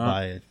made restaurant. up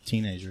by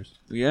teenagers.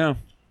 Yeah.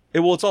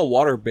 It's all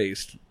water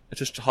based. It's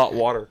just hot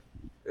water.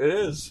 It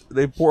is.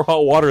 They pour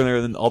hot water in there,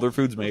 and then all their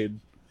food's made.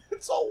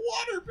 It's all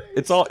water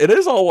based. It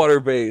is all water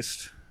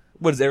based.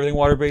 What is everything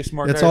water based,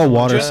 Mark? It's all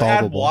water Just add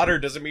solvable. water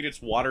doesn't mean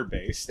it's water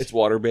based. It's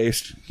water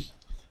based.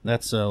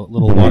 That's a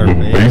little water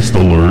based. Based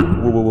alert.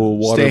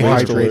 Water Stay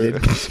based hydrated.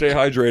 alert. Stay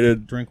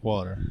hydrated. Drink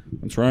water.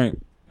 That's right.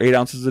 8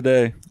 ounces a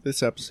day.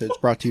 This episode's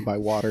brought to you by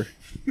water.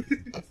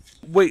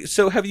 Wait,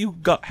 so have you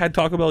had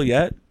Taco Bell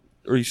yet?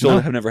 Or you still No.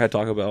 have never had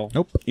Taco Bell?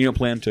 Nope. You don't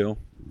plan to?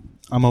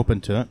 I'm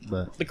open to it,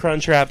 but The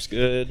Crunchwrap's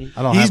good.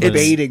 I don't He's have any.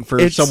 debating for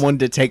it's- someone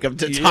to take him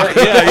to Yeah, Taco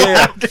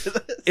yeah. Bell.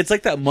 It's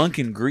like that monk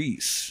in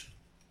Greece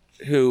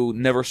who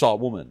never saw a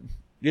woman.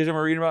 You guys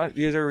ever read about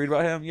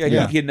him? Yeah,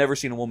 Yeah. He had never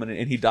seen a woman,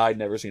 and he died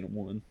never seen a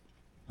woman.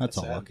 That's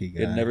a lucky He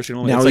guy. had never seen a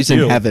woman. Now It's he's like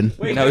in you. heaven.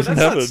 Wait, Now no, he's in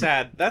that's not heaven.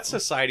 sad. That's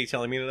society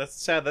telling me that's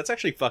sad. That's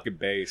actually fucking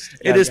based.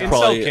 It is Incel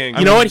probably. King.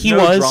 You know what he no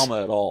was?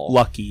 drama at all.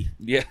 Lucky.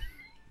 Yeah.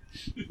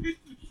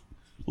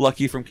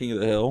 Lucky from King of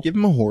the Hill. Give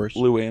him a horse.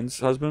 Lou Ann's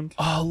husband.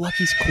 Oh,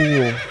 Lucky's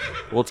cool.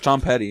 Well, it's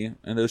Tom Petty,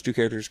 and those two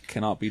characters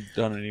cannot be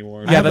done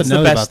anymore. I Yeah, have a that's the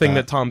note best about thing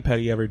that. that Tom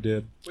Petty ever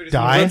did.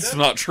 Die. That's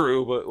not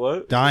true, but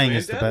what? Dying Lou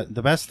is the Ann best.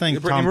 The best thing Yeah,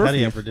 Brittany Tom Petty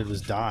Murphy. ever did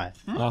was die.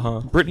 Uh-huh.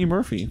 Brittany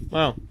Murphy.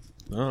 Wow.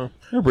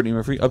 You're Brittany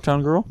Murphy,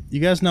 Uptown Girl.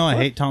 You guys know I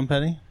hate Tom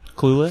Petty.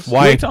 Clueless?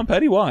 Why? You hate Tom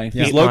Petty? Why?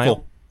 Yeah. He's I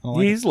local. don't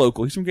like He's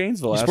local. He's from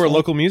Gainesville. You support asshole.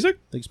 local music?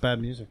 Thinks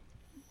bad music.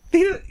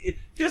 It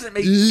doesn't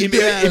make.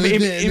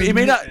 It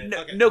may not.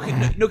 No,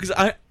 because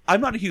I'm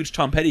not a huge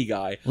Tom Petty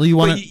guy. Well, you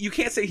wanna- But you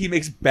can't say he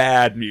makes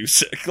bad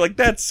music. Like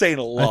that's saying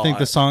a lot. I think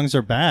the songs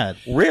are bad.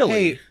 Really.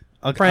 Hey,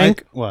 Okay,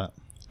 Frank? what?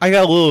 I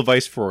got a little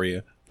advice for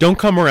you. Don't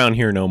come around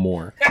here no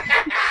more.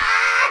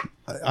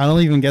 I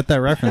don't even get that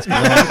reference. 'Cause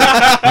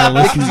I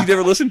listen. Because you've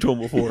never listened to him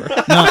before.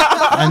 No,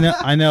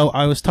 I know.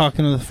 I was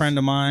talking with a friend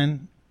of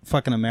mine,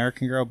 fucking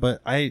American girl,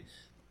 but I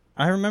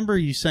remember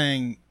you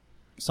saying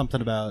something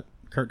about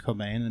Kurt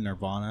Cobain and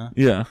Nirvana.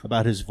 Yeah.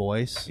 About his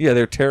voice. Yeah,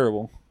 they're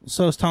terrible.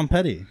 So is Tom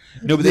Petty.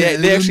 No, but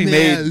they actually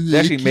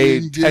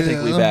made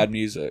technically bad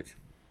music.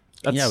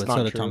 That's yeah, but not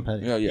so did true. Tom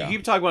Petty. Yeah, yeah. You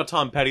keep talking about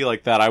Tom Petty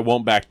like that, I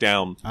won't back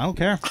down. I don't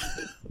care.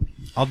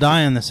 I'll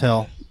die on this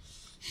hill.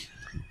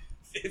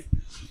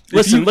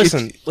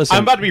 Listen.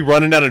 I'm about to be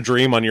running down a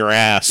dream on your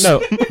ass. No,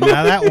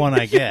 Now that one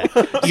I get.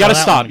 you gotta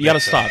stop. You gotta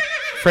stop.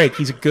 Frank,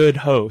 he's a good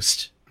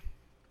host.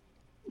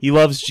 He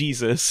loves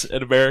Jesus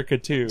and America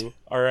too.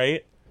 All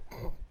right.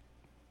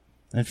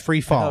 And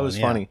Free Fall. That was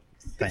funny.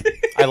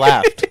 I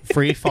laughed.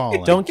 Free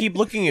Falling. Don't keep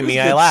looking at me.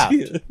 I laughed.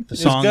 The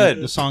song.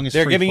 good. The song is.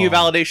 They're Free giving you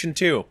Falling. validation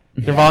too.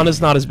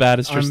 Nirvana's not as bad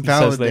as I'm Tristan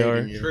says they are.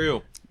 validating you.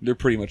 True. They're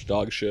pretty much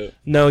dog shit.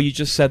 No, you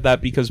just said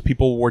that because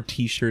people wore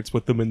T-shirts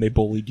with them and they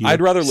bullied you.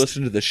 I'd rather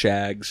listen to the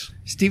Shags.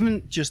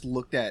 Steven just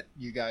looked at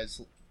you guys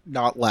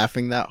not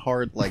laughing that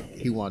hard like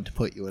he wanted to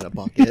put you in a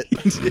bucket.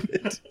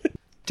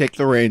 Take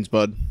the reins,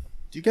 bud.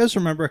 Do you guys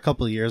remember a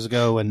couple of years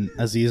ago when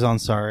Aziz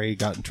Ansari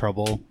got in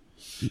trouble?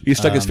 He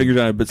stuck his finger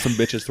down some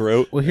bitch's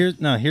throat. Well, here's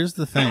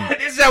the thing.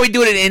 This is how we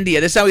do it in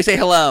India. This is how we say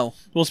hello.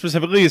 Well,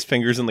 specifically his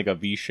fingers in like a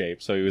V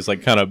shape, so he was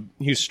like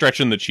he was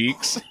stretching the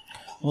cheeks.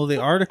 Well, the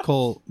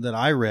article that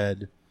I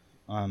read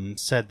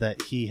said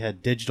that he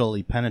had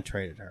digitally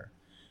penetrated her,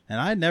 and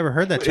I had never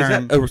heard that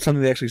term. Is that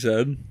something they actually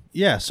said?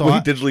 Yeah, so he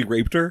digitally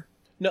raped her?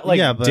 No, like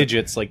Yeah, but-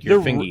 digits, like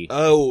your fingy.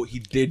 Oh, he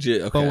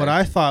digit. Okay. But what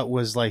I thought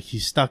was like he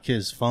stuck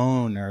his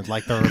phone or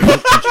like the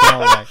remote control.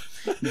 Like,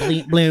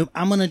 bleep bloop,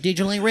 I'm gonna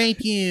digitally rape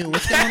you.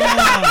 What's going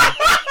on?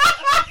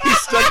 He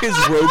stuck his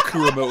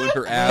Roku remote in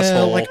her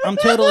asshole. Like I'm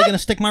totally gonna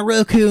stick my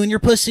Roku in your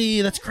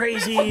pussy. That's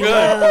crazy.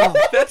 Good.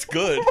 That's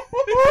good.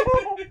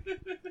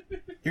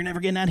 You're never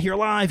getting out of here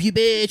alive, you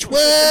bitch.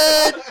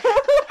 What?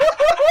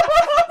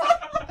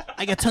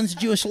 I got tons of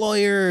Jewish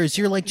lawyers.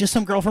 You're like just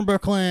some girl from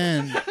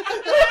Brooklyn.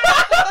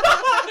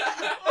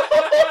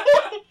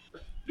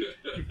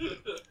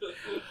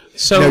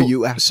 So, No,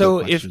 you asked so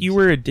the if questions. you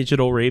were a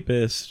digital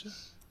rapist,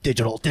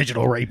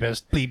 Digital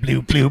rapist. Bleep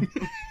bloop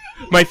bloop.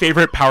 my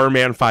favorite Power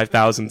Man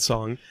 5000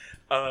 song.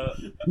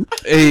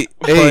 Hey,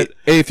 But-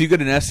 if you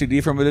get an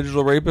STD from a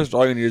digital rapist,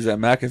 all you need is that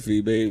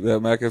McAfee, babe.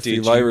 That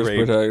McAfee virus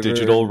protector.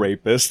 Digital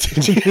rapist.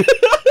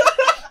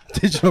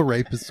 Digital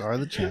rapists are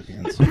the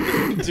champions.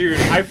 Dude,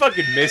 I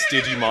fucking miss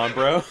Digimon,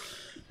 bro. If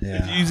you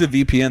Yeah. use a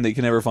VPN, they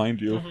can never find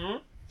you.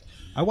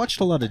 I watched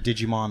a lot of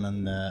Digimon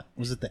on the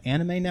was it the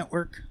Anime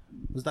Network?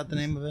 Was that the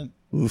name of it?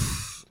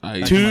 Oof. Back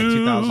in, like,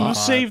 2005.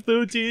 Save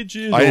the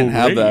digital. I didn't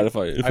have that. If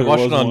I it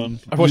watched was it on one.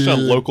 I watched it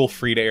on local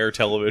free to air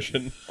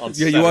television. On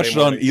Yeah, you Saturday watched it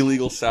on mornings.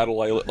 illegal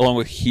satellite along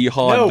with Hee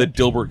Haw No. and the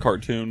Dilbert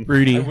cartoon.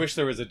 Rudy. I wish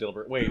there was a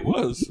Dilbert. Wait, It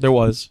was. There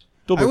was.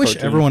 I wish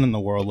cartoon. everyone in the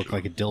world looked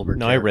like a Dilbert.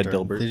 No, I read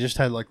character. Dilbert. They just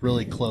had like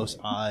really close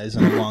eyes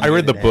and a long. I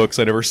read the books.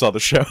 I never saw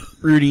the show.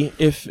 Rudy,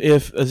 if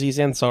Aziz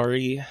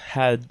Ansari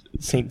had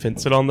St.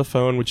 Vincent on the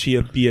phone, would she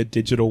be a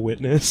digital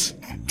witness?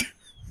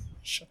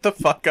 Shut the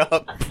fuck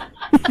up.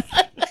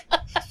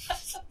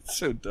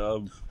 So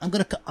dumb. I'm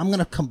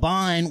gonna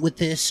combine with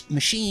this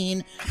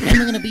machine, and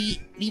I'm gonna be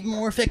an even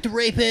more effective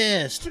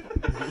rapist.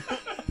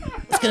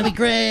 It's gonna be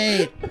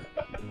great.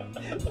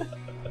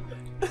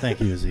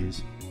 Thank you,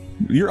 Aziz.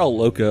 You're all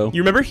loco.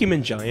 You remember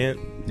Human Giant?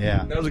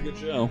 Yeah, That was a good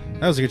show.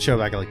 that was a good show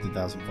back in like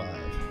 2005.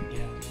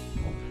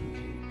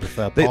 With,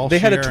 Paul They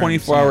had a Scheer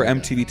and 24-hour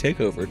Samantha. MTV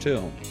takeover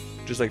too,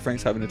 just like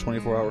Frank's having a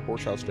 24-hour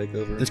Horse House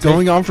takeover. It's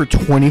going on for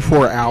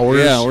 24 hours.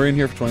 Yeah, we're in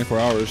here for 24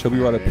 hours. Hope you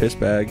brought a piss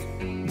bag.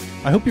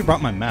 I hope you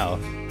brought my mouth.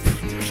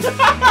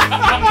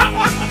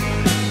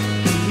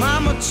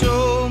 Mama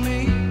told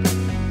me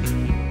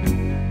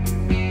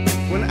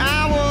when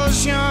I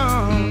was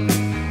young,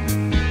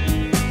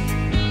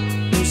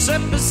 who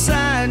sat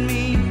beside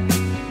me,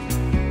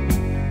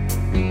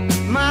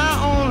 my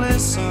only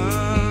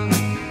son.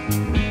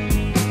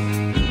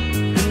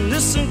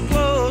 Listen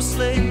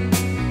closely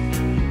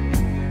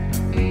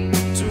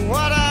to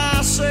what I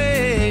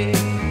say.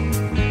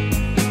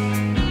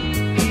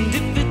 And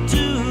if you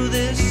do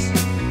this,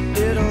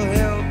 it'll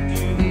help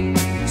you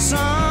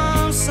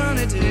some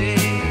sunny day.